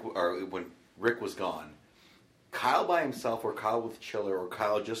when Rick was gone, Kyle by himself, or Kyle with Chiller, or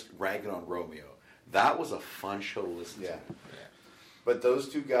Kyle just ragging on Romeo, that was a fun show to listen Yeah. to. But those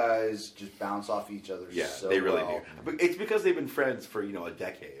two guys just bounce off each other Yeah, so they really well. do. But it's because they've been friends for a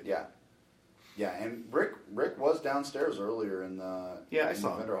decade. Yeah. Yeah, and Rick was downstairs earlier in the Yeah, I in saw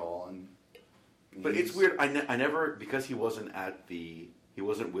the him. vendor hall, and But it's he's- weird. I never, because he wasn't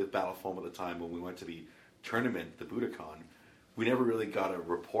with Battle Foam at the time when we went to the tournament, the Budokan. We never really got a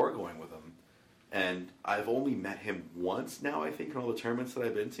rapport going with him, and I've only met him once now. I think in all the tournaments that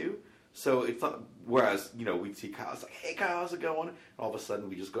I've been to. So it's not. Whereas we'd see Kyle, it's like, "Hey Kyle, how's it going?" And all of a sudden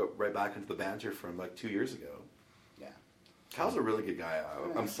we just go right back into the banter from like 2 years ago. Yeah. Kyle's a really good guy.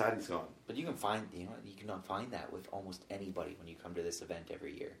 I'm sad he's gone. But you can find, you cannot find that with almost anybody when you come to this event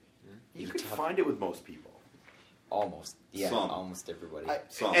every year. You can find it with most people. Almost, yeah, Some. almost everybody.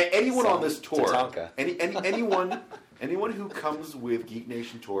 Some. Anyone on Some. this tour, Tatanka. anyone who comes with Geek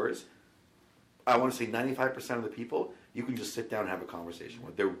Nation tours, I want to say 95% of the people you can just sit down and have a conversation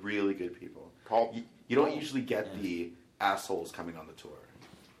with. They're really good people. Paul. You don't usually get the assholes coming on the tour.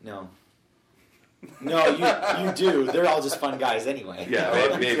 No. No, you do. They're all just fun guys anyway.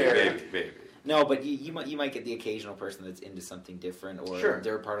 Yeah, maybe. No, but you might get the occasional person that's into something different, or Sure.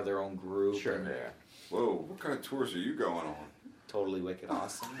 they're part of their own group. Sure. and Yeah. Whoa, what kind of tours are you going on? Totally wicked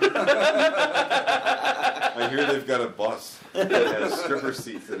awesome. I hear they've got a bus that has stripper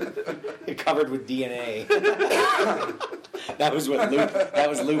seats in it. Covered with DNA. That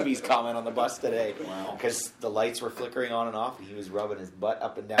was Loopy's comment on the bus today. Wow. Because the lights were flickering on and off, and he was rubbing his butt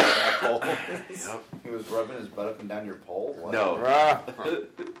up and down that pole. He was rubbing his butt up and down your pole. What? No.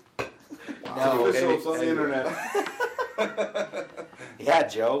 No, So it's on the internet. Yeah,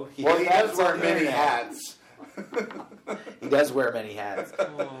 Joe. He does does wear many hats. He does wear many hats.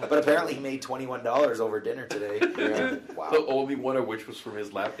 But apparently he made $21 over dinner today. Yeah. Wow. The only one of which was from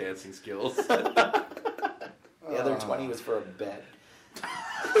his lap dancing skills. The other 20 was for a bet.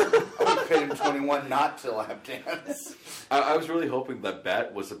 I paid him $21 not to lap dance. I was really hoping that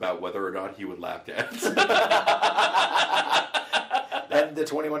bet was about whether or not he would lap dance. And the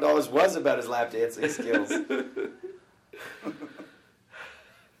 $21 was about his lap dancing skills.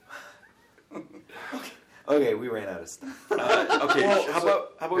 Okay, we ran out of stuff. Okay, Well, how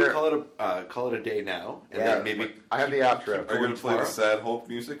about we call it a day now, and Yeah. then maybe I have the outro. Are you going to play the sad Hulk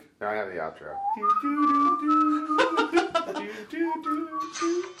music? No, I have the outro.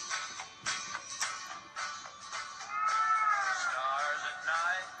 Stars at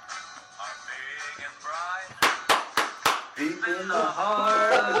night are big and bright. Deep in the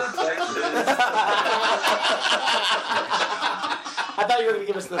I thought you were going to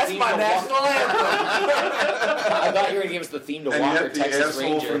give us the That's theme my to national anthem. I thought you were going to give us the theme to And Walker, yet the Texas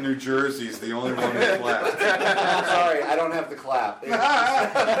asshole Ranger. from New Jersey is the only one who clapped. Sorry, I don't have the clap.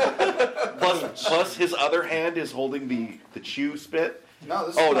 plus his other hand is holding the chew spit. No,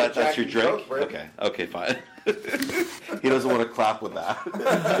 this is Oh, my that's your Jack and drink. Coke, Brady. Okay, fine. He doesn't want to clap with that.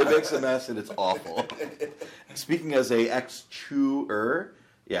 It makes a mess and it's awful. Speaking as a ex-chewer,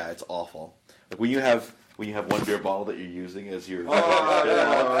 yeah, it's awful. Like when you have one beer bottle that you're using as your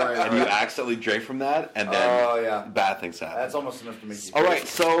and you accidentally drink from that, and then bad things happen. That's almost enough to make you. All right,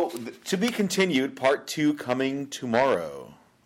 so to be continued, part 2 coming tomorrow.